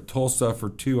 and then go to Tulsa for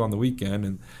 2 on the weekend,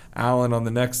 and Allen on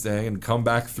the next day, and come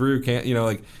back through.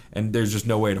 And there's just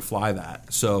no way to fly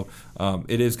that. So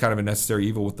it is kind of a necessary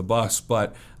evil with the bus.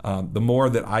 But the more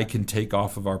that I can take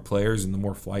off of our players, and the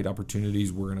more flight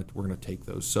opportunities, we're gonna take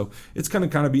those. So it's gonna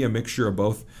kind of be a mixture of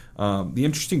both. The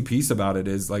interesting piece about it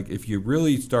is, like, if you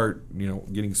really start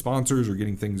getting sponsors or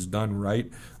getting things done right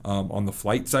on the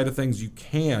flight side of things, you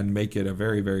can make it a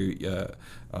very, very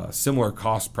similar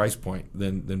cost price point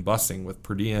than busing, with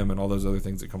per diem and all those other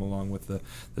things that come along with the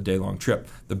day-long trip.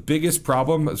 The biggest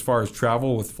problem as far as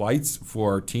travel with flights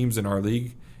for teams in our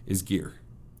league is gear.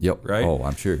 Yep. Right? Oh,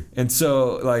 I'm sure. And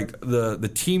so, like,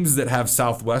 the teams that have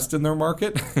Southwest in their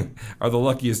market are the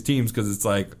luckiest teams, because it's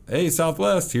like, hey,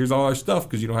 Southwest, here's all our stuff,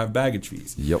 because you don't have baggage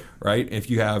fees. Yep. Right?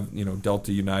 If you have,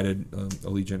 Delta, United,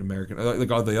 Allegiant, American, like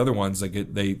all the other ones,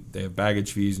 like they have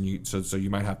baggage fees, and so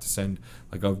you might have to send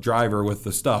like a driver with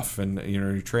the stuff, and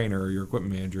your trainer or your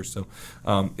equipment manager. So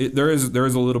there is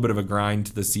a little bit of a grind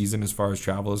to the season as far as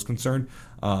travel is concerned.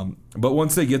 But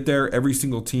once they get there, every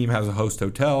single team has a host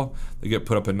hotel. They get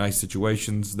put up in nice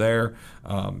situations there,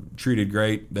 treated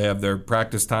great. They have their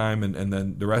practice time, and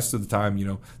then the rest of the time,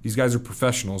 these guys are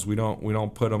professionals. We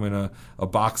don't put them in a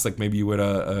box like maybe you would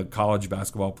a college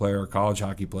basketball player or college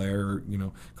hockey player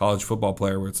or college football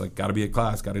player, where it's like, got to be at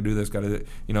class, got to do this, got to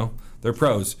they're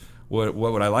pros. What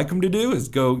would I like them to do is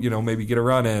go maybe get a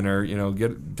run in, or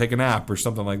take a nap or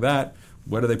something like that.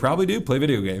 What do they probably do? Play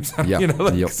video games.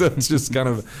 Yeah. So it's just kind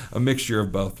of a mixture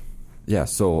of both. Yeah,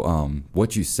 so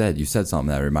what you said something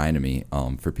that reminded me.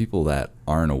 For people that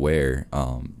aren't aware,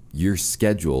 your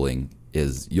scheduling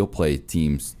is you'll play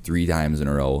teams 3 times in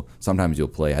a row. Sometimes you'll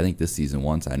play, I think this season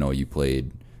once, I know you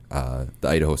played the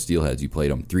Idaho Steelheads. You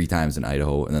played them 3 times in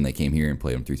Idaho, and then they came here and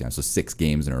played them 3 times. So 6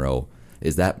 games in a row.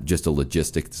 Is that just a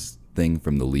logistics thing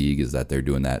from the league? Is that they're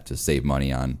doing that to save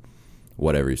money on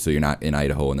whatever? So you're not in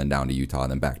Idaho and then down to Utah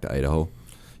and then back to Idaho?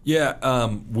 Yeah,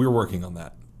 we're working on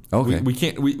that. Okay. We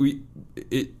can't.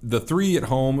 The 3 at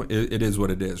home. It is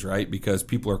what it is, right? Because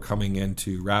people are coming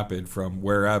into Rapid from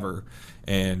wherever,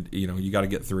 and you got to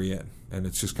get 3 in, and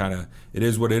it's just kind of it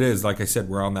is what it is. Like I said,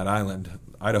 we're on that island.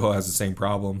 Idaho has the same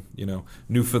problem.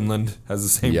 Newfoundland has the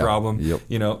same problem.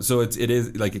 Yep. So it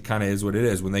is like it kind of is what it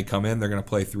is. When they come in, they're going to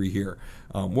play 3 here.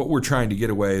 What we're trying to get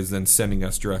away is then sending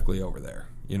us directly over there.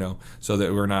 So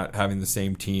that we're not having the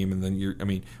same team. And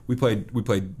then we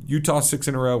played Utah 6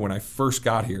 in a row when I first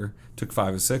got here. Took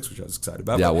 5 of 6, which I was excited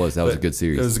about. That was a good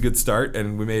series. It was a good start,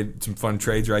 and we made some fun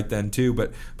trades right then too.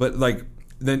 But like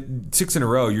then 6 in a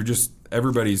row,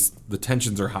 the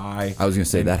tensions are high. I was going to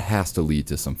say that has to lead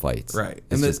to some fights. Right.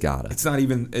 It's just got it. It's not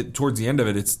even towards the end of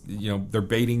it. It's they're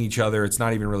baiting each other. It's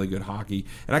not even really good hockey.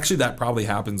 And actually, that probably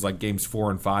happens like games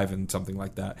 4 and 5 and something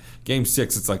like that. Game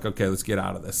 6, it's like, okay, let's get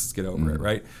out of this. Let's get over it.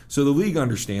 Right. So the league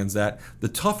understands that. The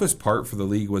toughest part for the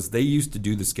league was they used to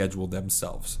do the schedule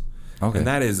themselves. Okay. And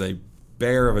that is a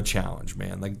bear of a challenge,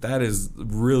 man. Like that is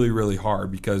really, really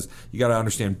hard because you got to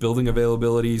understand building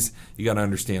availabilities. You got to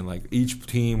understand like each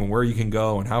team and where you can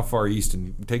go and how far east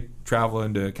and take travel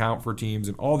into account for teams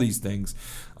and all these things.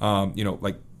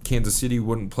 Like Kansas City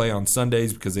wouldn't play on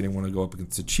Sundays because they didn't want to go up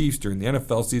against the Chiefs during the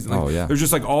NFL season. There's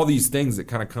just like all these things that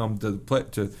kind of come to play.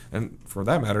 And for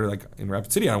that matter, like in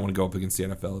Rapid City, I don't want to go up against the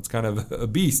NFL. It's kind of a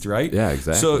beast, right? Yeah,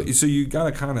 exactly. So you got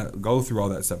to kind of go through all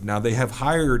that stuff. Now they have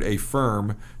hired a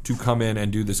firm to come in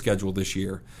and do the schedule this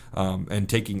year, and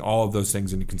taking all of those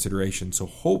things into consideration. So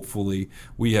hopefully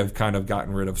we have kind of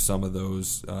gotten rid of some of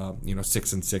those, 6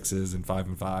 and 6s and 5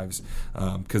 and 5s,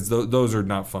 because those are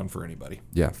not fun for anybody.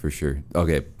 Yeah, for sure.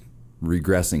 Okay,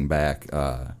 regressing back,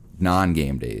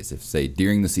 non-game days. If say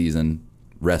during the season,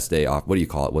 rest day, off. What do you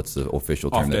call it? What's the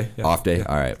official term? Off day. Yeah. Off day. Yeah.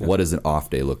 All right. Yeah. What does an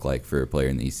off day look like for a player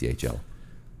in the ECHL?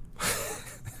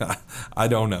 I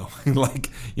don't know.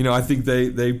 I think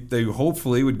they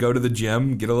hopefully would go to the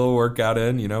gym, get a little workout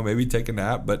in, maybe take a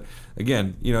nap. But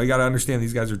again, you got to understand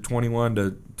these guys are 21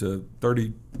 to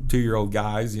 32-year-old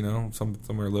guys, some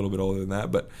are a little bit older than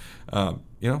that. But,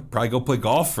 probably go play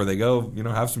golf, or they go,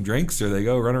 have some drinks, or they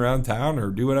go run around town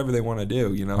or do whatever they want to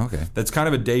do, Okay. That's kind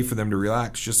of a day for them to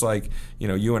relax, just like,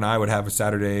 you and I would have a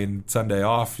Saturday and Sunday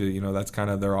off, that's kind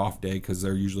of their off day because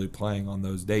they're usually playing on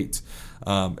those dates.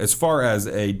 As far as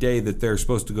a day that they're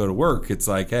supposed to go to work, it's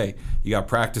like, hey, you got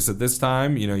practice at this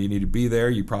time, you need to be there.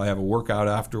 You probably have a workout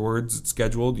afterwards. It's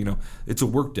scheduled, it's a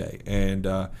work day. And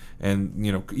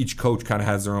each coach kind of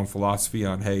has their own philosophy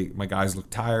on, hey, my guys look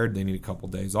tired. They need a couple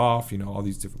days off, all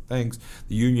these different things.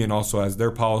 The union also has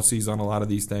their policies on a lot of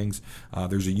these things.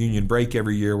 There's a union break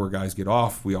every year where guys get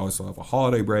off. We also have a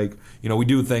holiday break. We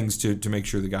do things to make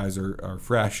sure the guys are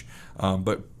fresh.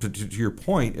 But to your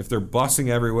point, if they're bussing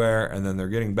everywhere and then they're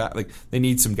getting back, like they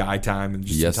need some guy time and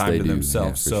just some time to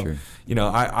themselves. Yeah, so, sure.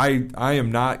 I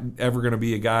am not ever going to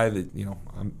be a guy that,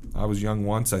 I was young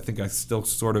once. I think I still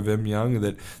sort of am young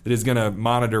that is going to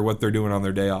monitor what they're doing on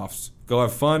their day offs. Go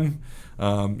have fun.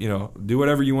 Do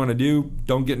whatever you want to do.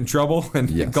 Don't get in trouble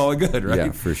and call it good, right?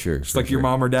 Yeah, for sure. Just like your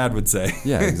mom or dad would say.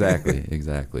 Yeah,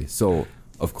 exactly. So,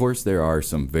 of course, there are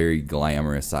some very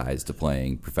glamorous sides to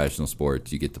playing professional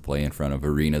sports. You get to play in front of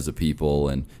arenas of people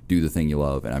and do the thing you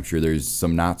love. And I'm sure there's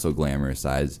some not so glamorous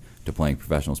sides to playing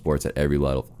professional sports at every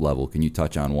level. Can you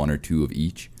touch on one or two of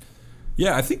each?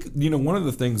 Yeah, I think, one of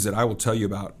the things that I will tell you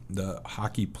about the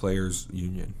Hockey Players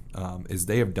Union is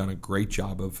they have done a great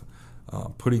job of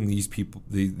putting these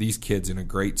kids in a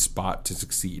great spot to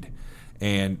succeed.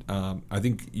 And I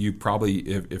think you probably,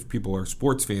 if people are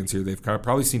sports fans here, they've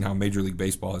probably seen how Major League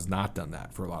Baseball has not done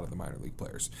that for a lot of the minor league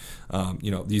players.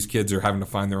 These kids are having to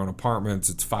find their own apartments.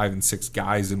 It's 5 and 6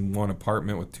 guys in one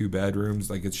apartment with 2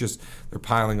 bedrooms. Like, it's just, they're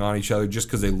piling on each other just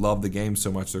because they love the game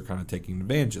so much. They're kind of taking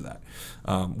advantage of that.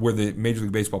 Where the Major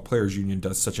League Baseball Players Union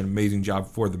does such an amazing job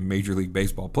for the Major League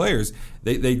Baseball players,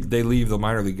 they leave the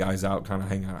minor league guys out, kind of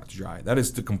hanging out to dry. That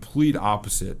is the complete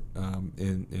opposite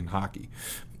in hockey.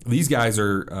 These guys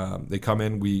are, they come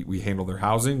in, we handle their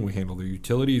housing, we handle their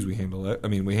utilities, we handle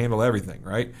everything,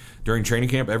 right? During training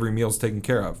camp, every meal's taken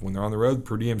care of. When they're on the road,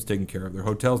 per diem's taken care of. Their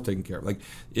hotel's taken care of. Like,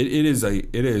 it is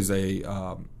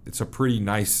a it's a pretty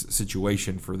nice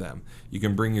situation for them. You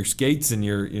can bring your skates and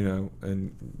your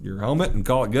helmet and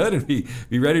call it good and be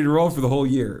ready to roll for the whole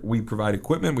year. We provide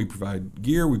equipment, we provide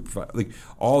gear, we provide like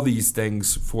all these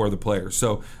things for the players.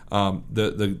 So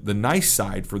the nice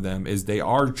side for them is they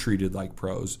are treated like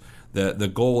pros.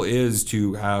 The goal is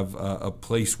to have a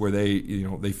place where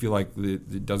they feel like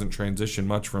it doesn't transition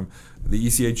much from the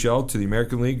ECHL to the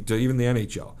American League to even the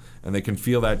NHL, and they can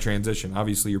feel that transition.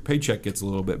 Obviously, your paycheck gets a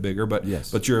little bit bigger, but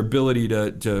your ability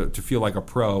to feel like a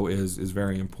pro is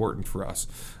very important for us.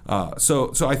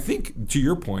 So I think, to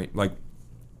your point, like,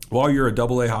 while you're a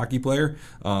AA hockey player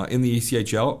in the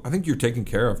ECHL, I think you're taken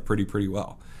care of pretty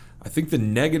well. I think the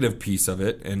negative piece of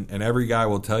it, and every guy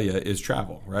will tell you, is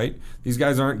travel, right? These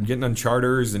guys aren't getting on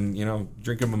charters and,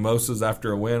 drinking mimosas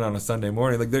after a win on a Sunday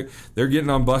morning. Like, they're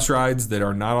getting on bus rides that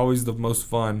are not always the most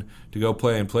fun to go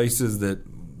play in places that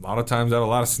a lot of times have a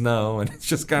lot of snow, and it's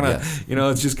just kind of,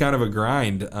 it's just kind of a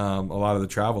grind. A lot of the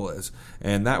travel is,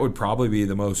 and that would probably be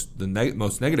the most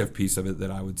negative piece of it that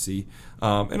I would see.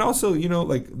 And also,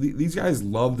 these guys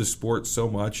love the sport so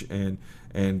much, and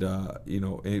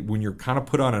when you're kind of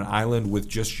put on an island with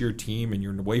just your team and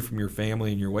you're away from your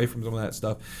family and you're away from some of that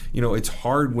stuff, it's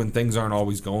hard when things aren't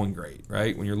always going great,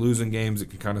 right? When you're losing games, it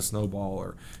can kind of snowball,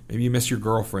 or maybe you miss your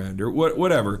girlfriend or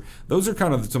whatever. Those are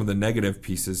kind of some of the negative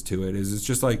pieces to it. It's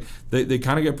just like they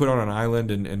kind of get put on an island,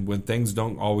 and when things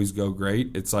don't always go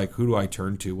great, it's like, who do I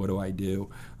turn to? What do I do?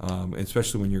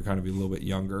 Especially when you're kind of a little bit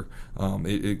younger.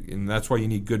 And that's why you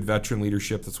need good veteran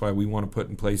leadership. That's why we want to put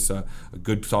in place a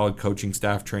good, solid coaching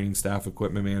staff, training staff,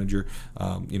 equipment manager.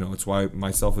 It's why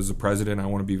myself as the president, I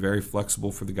want to be very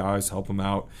flexible for the guys, help them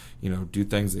out, do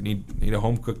things. They need a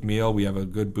home cooked meal. We have a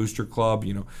good booster club.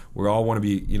 We all want to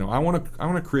be, I want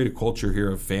to create a culture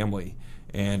here of family.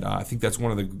 And I think that's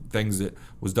one of the things that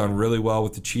was done really well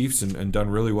with the Chiefs and done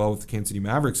really well with the Kansas City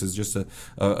Mavericks, is just an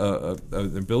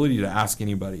ability to ask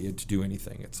anybody to do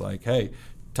anything. It's like, hey,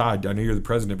 Todd, I know you're the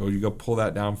president, but will you go pull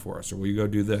that down for us? Or will you go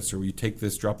do this? Or will you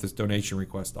drop this donation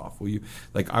request off? Will you,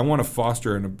 I want to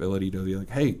foster an ability to be like,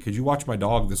 hey, could you watch my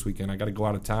dog this weekend? I got to go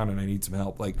out of town and I need some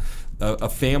help. Like a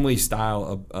family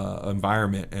style of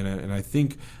environment. And I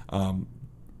think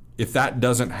if that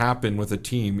doesn't happen with a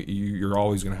team, you're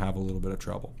always going to have a little bit of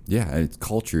trouble. Yeah,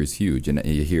 culture is huge, and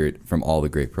you hear it from all the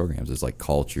great programs. It's like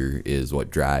culture is what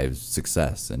drives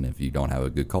success, and if you don't have a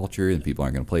good culture, then people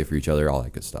aren't going to play for each other, all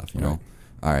that good stuff, you know?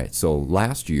 All right, so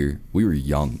last year, we were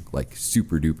young, like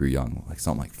super duper young, like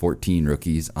something like 14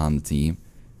 rookies on the team.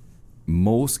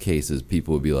 Most cases,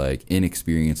 people would be like,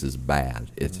 inexperience is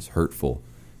bad, it's hurtful.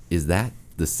 Is that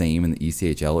the same in the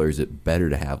ECHL, or is it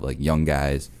better to have like young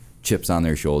guys, chips on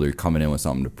their shoulder, coming in with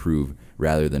something to prove,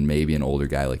 rather than maybe an older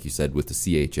guy, like you said, with the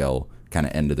CHL, kind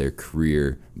of end of their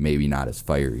career, maybe not as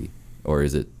fiery? Or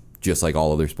is it just like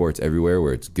all other sports everywhere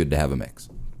where it's good to have a mix?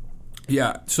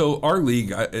 Yeah, so our league,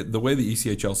 the way the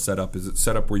ECHL is set up is it's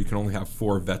set up where you can only have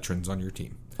 4 veterans on your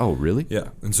team. Oh, really? Yeah,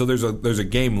 and so there's a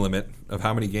game limit of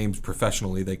how many games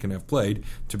professionally they can have played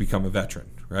to become a veteran,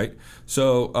 right?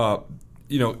 So,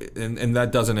 and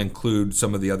that doesn't include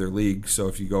some of the other leagues. So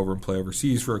if you go over and play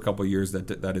overseas for a couple of years,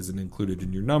 that isn't included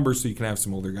in your numbers. So you can have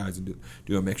some older guys and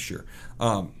do a mixture.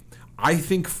 I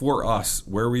think for us,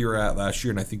 where we were at last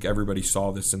year, and I think everybody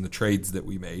saw this in the trades that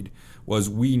we made, was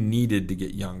we needed to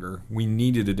get younger. We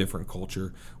needed a different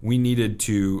culture. We needed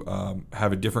to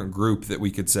have a different group that we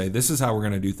could say, this is how we're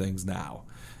going to do things now.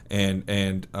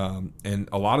 And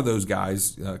a lot of those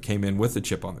guys came in with a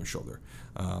chip on their shoulder.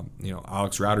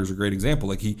 Alex Rauter's a great example.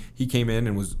 Like he came in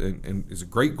and is a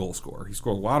great goal scorer. He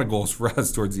scored a lot of goals for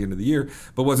us towards the end of the year,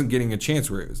 but wasn't getting a chance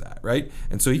where he was at, right?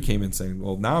 And so he came in saying,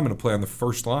 well, now I'm going to play on the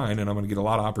first line and I'm going to get a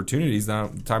lot of opportunities.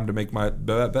 Now time to make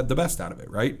the best out of it,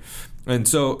 right? And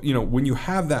so, when you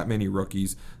have that many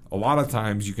rookies, a lot of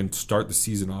times you can start the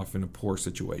season off in a poor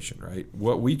situation, right?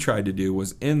 What we tried to do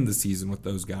was end the season with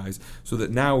those guys so that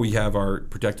now we have our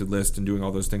protected list and doing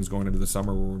all those things going into the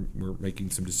summer where we're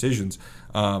making some decisions.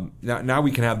 Now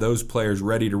we can have those players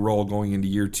ready to roll going into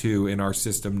year 2 in our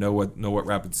system, know what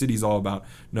Rapid City's all about,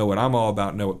 know what I'm all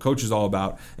about, know what Coach is all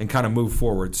about, and kind of move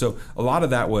forward. So a lot of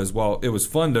that was, it was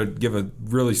fun to give a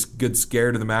really good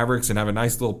scare to the Mavericks and have a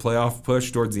nice little playoff push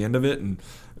towards the end of it. And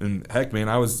heck, man,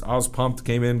 I was pumped.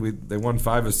 Came in, they won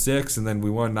 5 of 6, and then we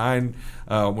won 9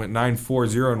 went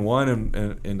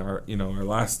 9-4-0-1 in our our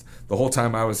last, the whole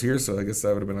time I was here. So I guess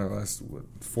that would have been our last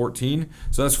 14.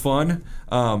 So that's fun.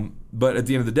 But at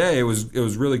the end of the day, it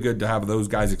was really good to have those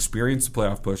guys experience the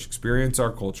playoff push, experience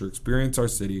our culture, experience our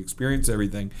city, experience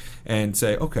everything, and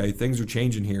say, okay, things are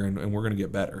changing here, and we're going to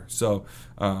get better. So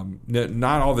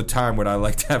not all the time would I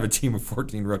like to have a team of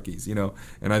 14 rookies,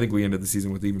 and I think we ended the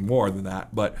season with even more than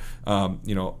that. But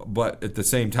but at the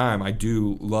same time, I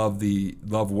do love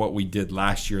what we did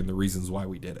last year and the reasons why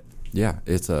we did it. Yeah,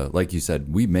 it's like you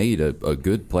said, we made a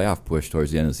good playoff push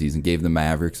towards the end of the season, gave the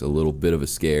Mavericks a little bit of a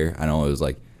scare. I know it was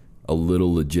like a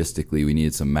little logistically, we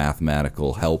needed some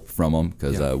mathematical help from them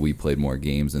because we played more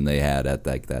games than they had at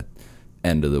that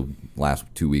end of the last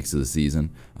 2 weeks of the season.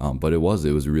 But it was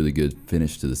a really good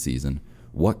finish to the season.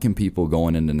 What can people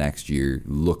going into next year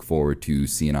look forward to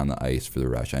seeing on the ice for the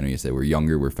Rush? I know you said we're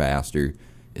younger, we're faster.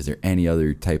 Is there any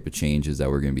other type of changes that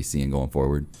we're going to be seeing going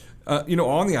forward?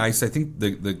 On the ice, I think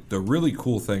the really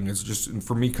cool thing is just,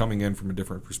 for me coming in from a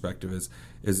different perspective,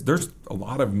 is there's a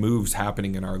lot of moves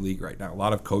happening in our league right now. A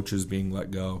lot of coaches being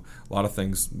let go, a lot of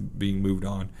things being moved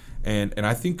on. And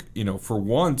I think, for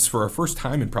once, for our first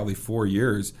time in probably 4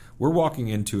 years, we're walking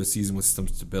into a season with some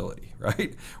stability,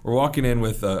 right? We're walking in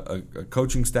with a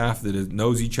coaching staff that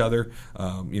knows each other.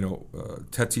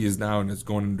 Tetsi is now and is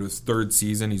going into his third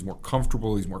season. He's more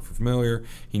comfortable. He's more familiar.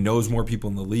 He knows more people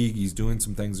in the league. He's doing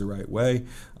some things the right way.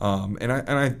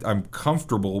 I'm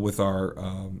comfortable with our,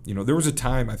 there was a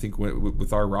time, I think,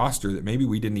 with our roster that maybe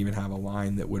we didn't even have a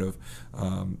line that would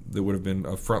have been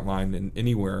a front line in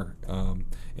anywhere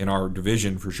in our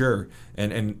division for sure.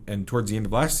 And towards the end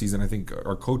of last season, I think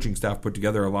our coaching staff put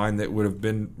together a line that would have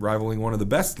been rivaling one of the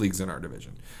best leagues in our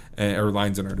division, or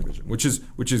lines in our division, which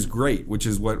is great, which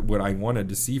is what I wanted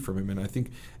to see from him. And I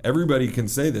think everybody can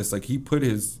say this, like he put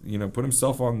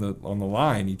himself on the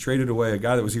line. He traded away a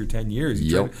guy that was here 10 years.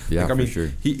 For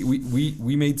sure.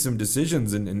 We made some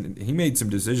decisions, and he made some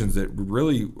decisions that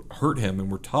really hurt him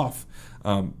and were tough.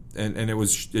 And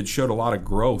it showed a lot of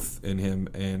growth in him,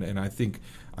 and I think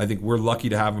we're lucky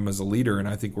to have him as a leader, and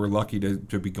I think we're lucky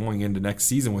to be going into next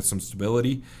season with some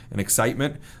stability and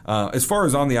excitement. As far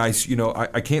as on the ice,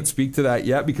 I can't speak to that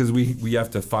yet because we have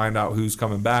to find out who's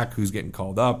coming back, who's getting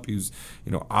called up, who's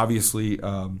obviously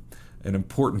an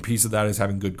important piece of that is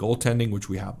having good goaltending, which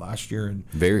we had last year, and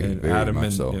very Adam much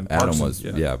and, so. and Adam Parsons,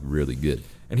 was really good.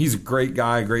 And he's a great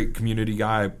guy, great community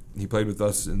guy. He played with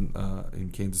us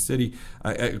in Kansas City.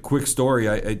 A quick story.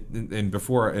 I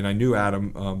knew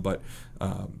Adam, but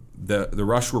the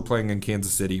Rush were playing in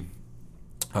Kansas City.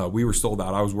 We were sold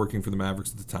out. I was working for the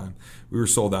Mavericks at the time. We were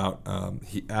sold out.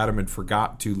 Adam had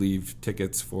forgot to leave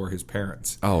tickets for his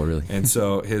parents. Oh, really? And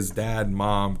so his dad,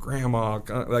 mom, grandma,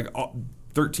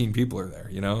 13 people are there,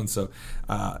 and so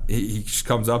he just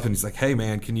comes up and he's like, "Hey,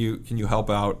 man, can you help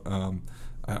out?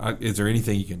 Is there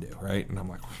anything you can do?" Right? And I'm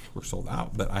like, "We're sold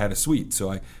out," but I had a suite,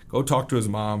 so I go talk to his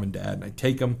mom and dad, and I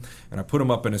take him and I put him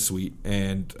up in a suite,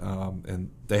 and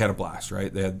they had a blast.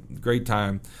 Right? They had a great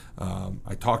time.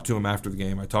 I talked to him after the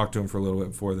game. I talked to him for a little bit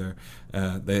before there.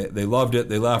 They loved it.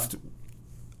 They left.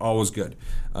 All was good.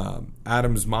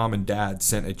 Adam's mom and dad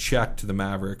sent a check to the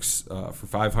Mavericks for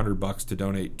 $500 to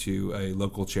donate to a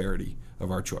local charity of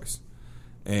our choice,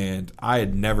 and I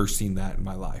had never seen that in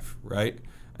my life. Right?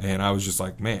 And I was just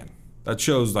like, man, that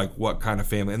shows like what kind of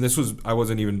family. And I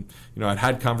wasn't even, I'd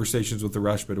had conversations with the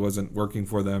Rush, but it wasn't working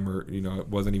for them, or it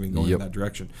wasn't even going in that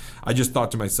direction. I just thought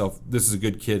to myself, this is a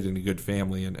good kid and a good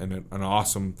family, and an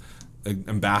awesome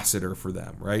ambassador for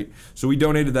them, right? So we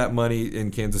donated that money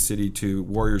in Kansas City to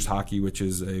Warriors Hockey, which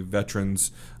is a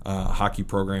veterans hockey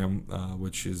program,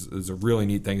 which is a really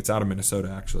neat thing. It's out of Minnesota,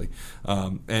 actually.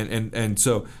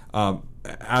 So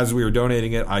as we were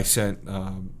donating it, I sent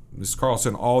Ms.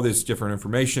 Carlson all this different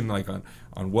information, like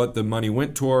on what the money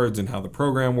went towards and how the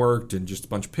program worked, and just a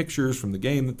bunch of pictures from the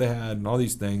game that they had and all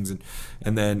these things,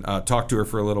 and then talked to her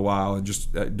for a little while and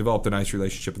just developed a nice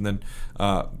relationship. And then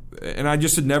and I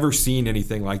just had never seen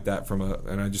anything like that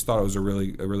and I just thought it was a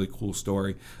really cool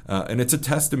story. And it's a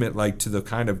testament like to the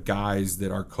kind of guys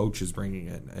that our coach is bringing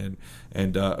in.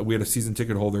 And we had a season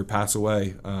ticket holder pass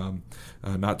away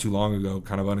not too long ago,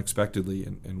 kind of unexpectedly,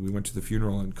 and we went to the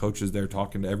funeral, and coach is there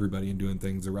talking to everybody and doing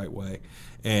things the right way.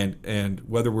 And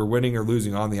whether we're winning or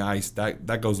losing on the ice,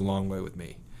 that goes a long way with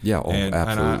me. Yeah,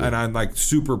 absolutely. And I'm like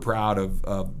super proud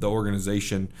of the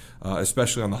organization,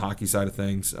 especially on the hockey side of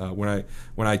things. When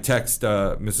I text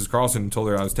Mrs. Carlson and told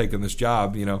her I was taking this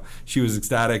job, she was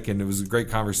ecstatic, and it was a great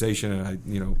conversation.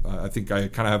 And I think I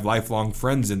kind of have lifelong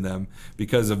friends in them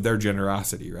because of their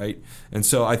generosity, right? And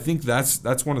so I think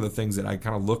that's one of the things that I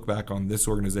kind of look back on this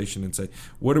organization and say,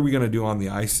 what are we going to do on the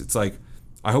ice? It's like,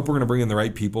 I hope we're going to bring in the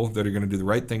right people that are going to do the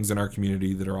right things in our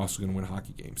community that are also going to win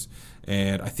hockey games.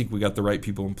 And I think we got the right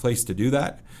people in place to do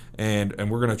that. And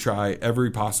we're going to try every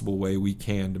possible way we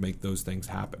can to make those things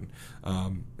happen.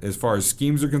 As far as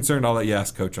schemes are concerned, I'll let you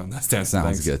ask Coach on that.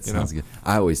 Sounds good. Sounds good.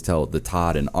 I always tell the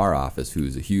Todd in our office,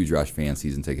 who's a huge Rush fan,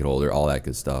 season ticket holder, all that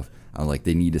good stuff. I was like,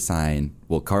 they need to sign.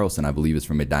 Well, Carlson, I believe, is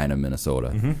from Medina,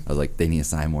 Minnesota. I was like, they need to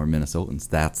sign more Minnesotans.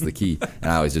 That's the key.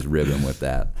 And I always just rib him with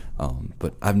that.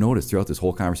 But I've noticed throughout this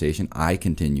whole conversation, I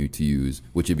continue to use,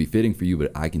 which would be fitting for you,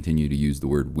 but I continue to use the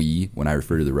word we when I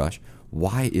refer to the Rush.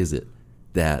 Why is it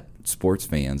that sports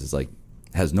fans is like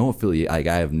has no affiliate? Like,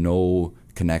 I have no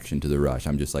connection to the Rush.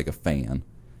 I'm just like a fan.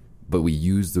 But we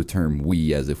use the term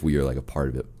we as if we are like a part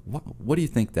of it. What do you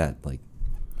think that like?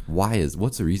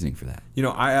 What's the reasoning for that?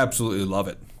 I absolutely love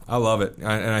it. I love it,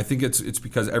 and I think it's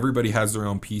because everybody has their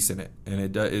own piece in it,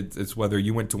 and it's whether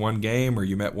you went to one game or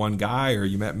you met one guy or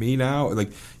you met me now,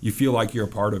 like you feel like you're a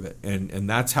part of it, and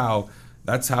that's how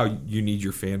you need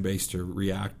your fan base to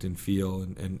react and feel,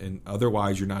 and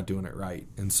otherwise you're not doing it right.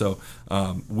 And so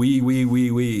we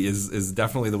is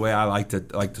definitely the way I like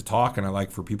to talk, and I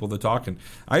like for people to talk. And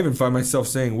I even find myself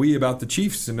saying we about the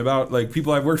Chiefs and about like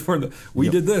people I've worked for. We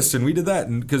did this and we did that,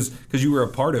 and because you were a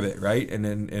part of it, right?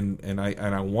 And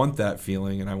I want that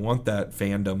feeling, and I want that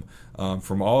fandom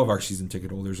from all of our season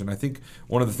ticket holders. And I think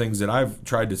one of the things that I've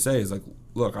tried to say is like,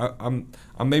 look, I'm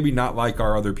maybe not like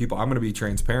our other people. I'm going to be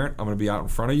transparent. I'm going to be out in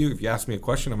front of you. If you ask me a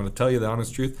question, I'm going to tell you the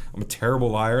honest truth. I'm a terrible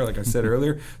liar, like I said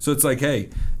earlier. So it's like, hey,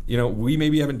 we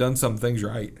maybe haven't done some things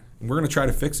right. And we're going to try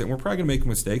to fix it. And we're probably going to make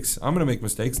mistakes. I'm going to make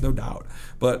mistakes, no doubt.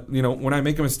 But, when I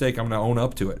make a mistake, I'm going to own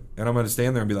up to it. And I'm going to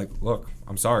stand there and be like, look,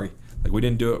 I'm sorry. Like, we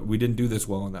didn't do it. We didn't do this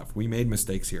well enough. We made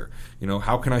mistakes here.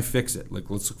 How can I fix it?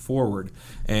 Like, let's look forward.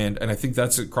 And I think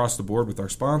that's across the board with our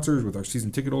sponsors, with our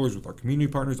season ticket holders, with our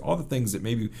community partners, all the things that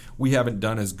maybe we haven't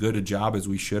done as good a job as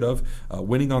we should have.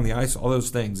 Winning on the ice, all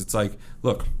those things. It's like,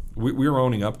 look, we're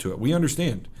owning up to it. We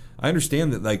understand. I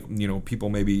understand that, like, people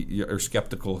maybe are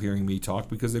skeptical hearing me talk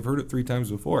because they've heard it 3 times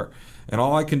before. And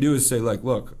all I can do is say, like,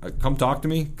 look, come talk to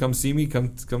me, come see me,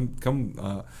 come.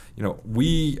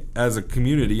 We as a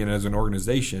community and as an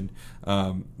organization,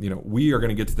 we are going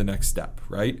to get to the next step,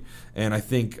 right? And I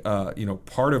think,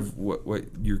 part of what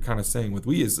you're kind of saying with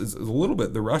we is a little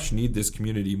bit the Rush need this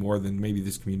community more than maybe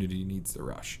this community needs the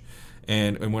Rush.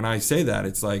 And when I say that,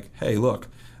 it's like, hey, look,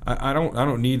 I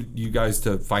don't need you guys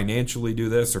to financially do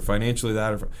this or financially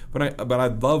that, but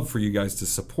I'd love for you guys to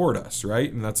support us,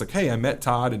 right? And that's like, hey, I met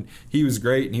Todd and he was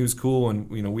great and he was cool and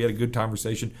we had a good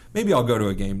conversation. Maybe I'll go to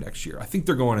a game next year. I think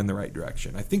they're going in the right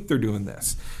direction. I think they're doing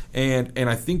this, and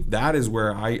I think that is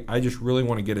where I just really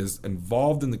want to get as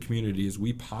involved in the community as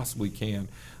we possibly can.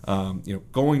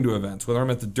 Going to events, whether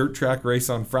I'm at the dirt track race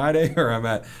on Friday or I'm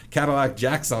at Cadillac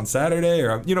Jacks on Saturday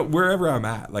or wherever I'm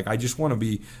at. Like, I just want to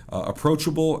be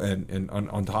approachable and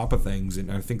on top of things,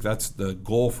 and I think that's the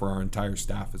goal for our entire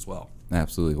staff as well.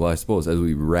 Absolutely. Well, I suppose as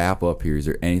we wrap up here, is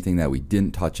there anything that we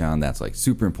didn't touch on that's like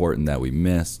super important that we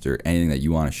missed, or anything that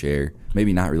you want to share?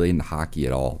 Maybe not relating to hockey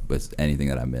at all, but anything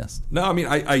that I missed. No, I mean,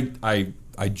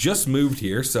 I just moved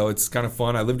here, so it's kind of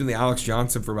fun. I lived in the Alex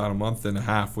Johnson for about a month and a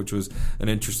half, which was an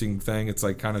interesting thing. It's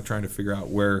like kind of trying to figure out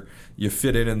where you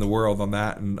fit in the world on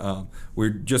that. And we're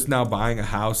just now buying a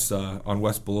house on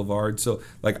West Boulevard. So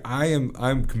like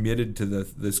I'm committed to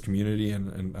this community,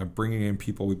 and I'm bringing in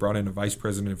people. We brought in a vice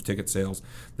president of ticket sales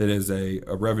that is a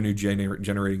revenue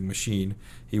generating machine.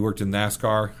 He worked in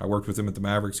NASCAR. I worked with him at the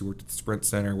Mavericks. He worked at the Sprint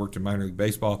Center. Worked in minor league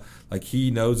baseball. Like,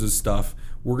 he knows his stuff.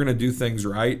 We're going to do things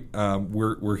right.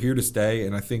 We're here to stay,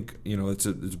 and I think it's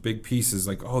a big piece. Is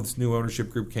like, oh, this new ownership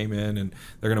group came in and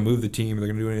they're going to move the team. They're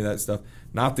going to do any of that stuff.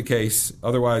 Not the case.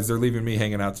 Otherwise, they're leaving me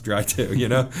hanging out to dry too.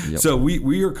 Yep. So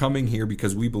we are coming here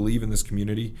because we believe in this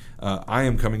community. I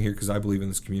am coming here because I believe in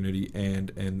this community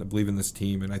and believe in this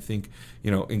team. And I think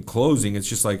in closing, it's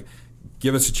just like,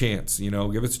 give us a chance,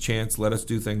 give us a chance. Let us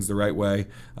do things the right way.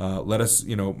 Let us,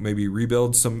 maybe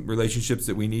rebuild some relationships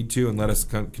that we need to, and let us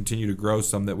continue to grow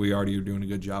some that we already are doing a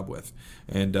good job with.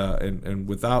 And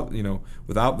without,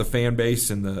 without the fan base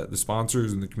and the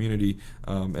sponsors and the community,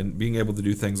 and being able to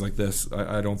do things like this,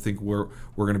 I don't think we're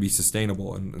going to be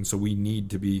sustainable. And so we need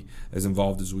to be as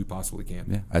involved as we possibly can.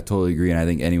 Yeah, I totally agree. And I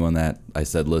think anyone that I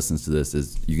said listens to this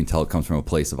you can tell it comes from a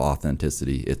place of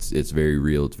authenticity. It's very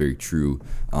real. It's very true.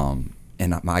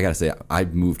 And I got to say, I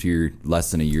moved here less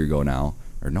than a year ago now,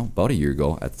 about a year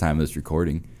ago at the time of this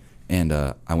recording. And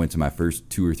I went to my first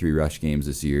 2 or 3 Rush games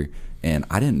this year, and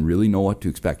I didn't really know what to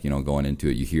expect, going into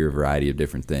it. You hear a variety of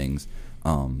different things.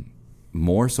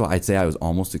 More so, I'd say I was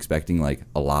almost expecting like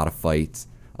a lot of fights,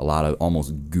 a lot of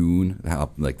almost goon,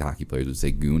 like the hockey players would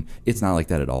say goon. It's not like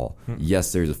that at all.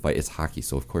 Yes, there's a fight. It's hockey,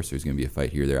 so of course there's going to be a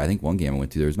fight here or there. I think one game I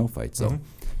went to, there was no fight. So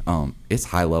it's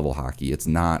high-level hockey. It's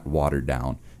not watered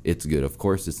down. It's good. Of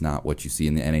course, it's not what you see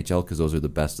in the NHL because those are the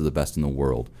best of the best in the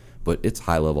world. But it's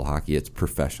high-level hockey. It's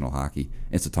professional hockey.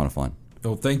 It's a ton of fun.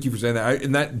 Well, thank you for saying that.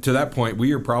 And to that point,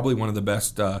 we are probably one of the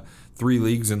best 3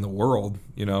 leagues in the world.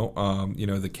 The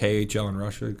KHL in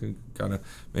Russia kind of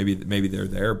maybe they're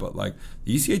there, but like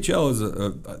the ECHL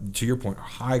is to your point,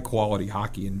 high quality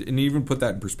hockey, and even put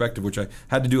that in perspective, which I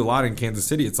had to do a lot in Kansas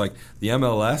City. It's like the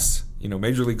MLS,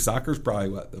 Major League Soccer is probably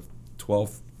the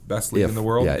 12th best league in the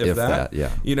world, if that.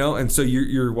 And so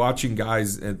you're watching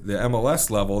guys at the MLS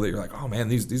level that you're like, oh man,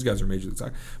 these guys are Major League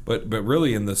Soccer, but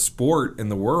really in the sport in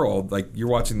the world, like you're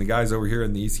watching the guys over here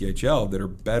in the ECHL that are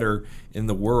better in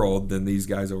the world than these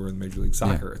guys over in Major League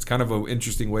Soccer. It's kind of an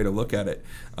interesting way to look at it,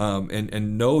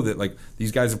 and know that like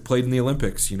these guys have played in the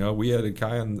Olympics. We had a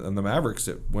guy on the Mavericks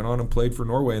that went on and played for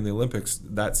Norway in the Olympics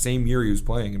that same year he was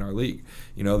playing in our league.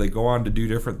 They go on to do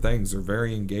different things. They're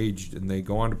very engaged, and they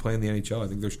go on to play in the NHL. I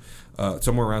think there's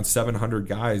somewhere around 700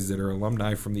 guys that are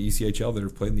alumni from the ECHL that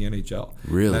have played in the NHL.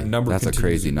 Really? That number That's a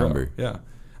crazy number. Yeah.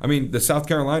 I mean, the South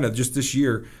Carolina, just this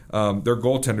year, their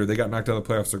goaltender, they got knocked out of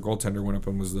the playoffs. Their goaltender went up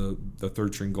and was the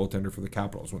third-string goaltender for the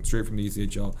Capitals. Went straight from the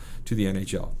ECHL to the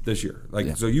NHL this year.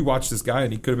 So you watch this guy,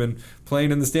 and he could have been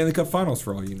playing in the Stanley Cup Finals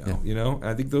for all you know. And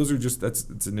I think those are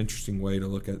it's an interesting way to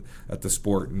look at the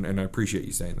sport, and I appreciate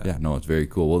you saying that. Yeah, no, it's very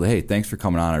cool. Well, hey, thanks for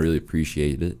coming on. I really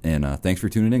appreciate it, and thanks for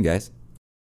tuning in, guys.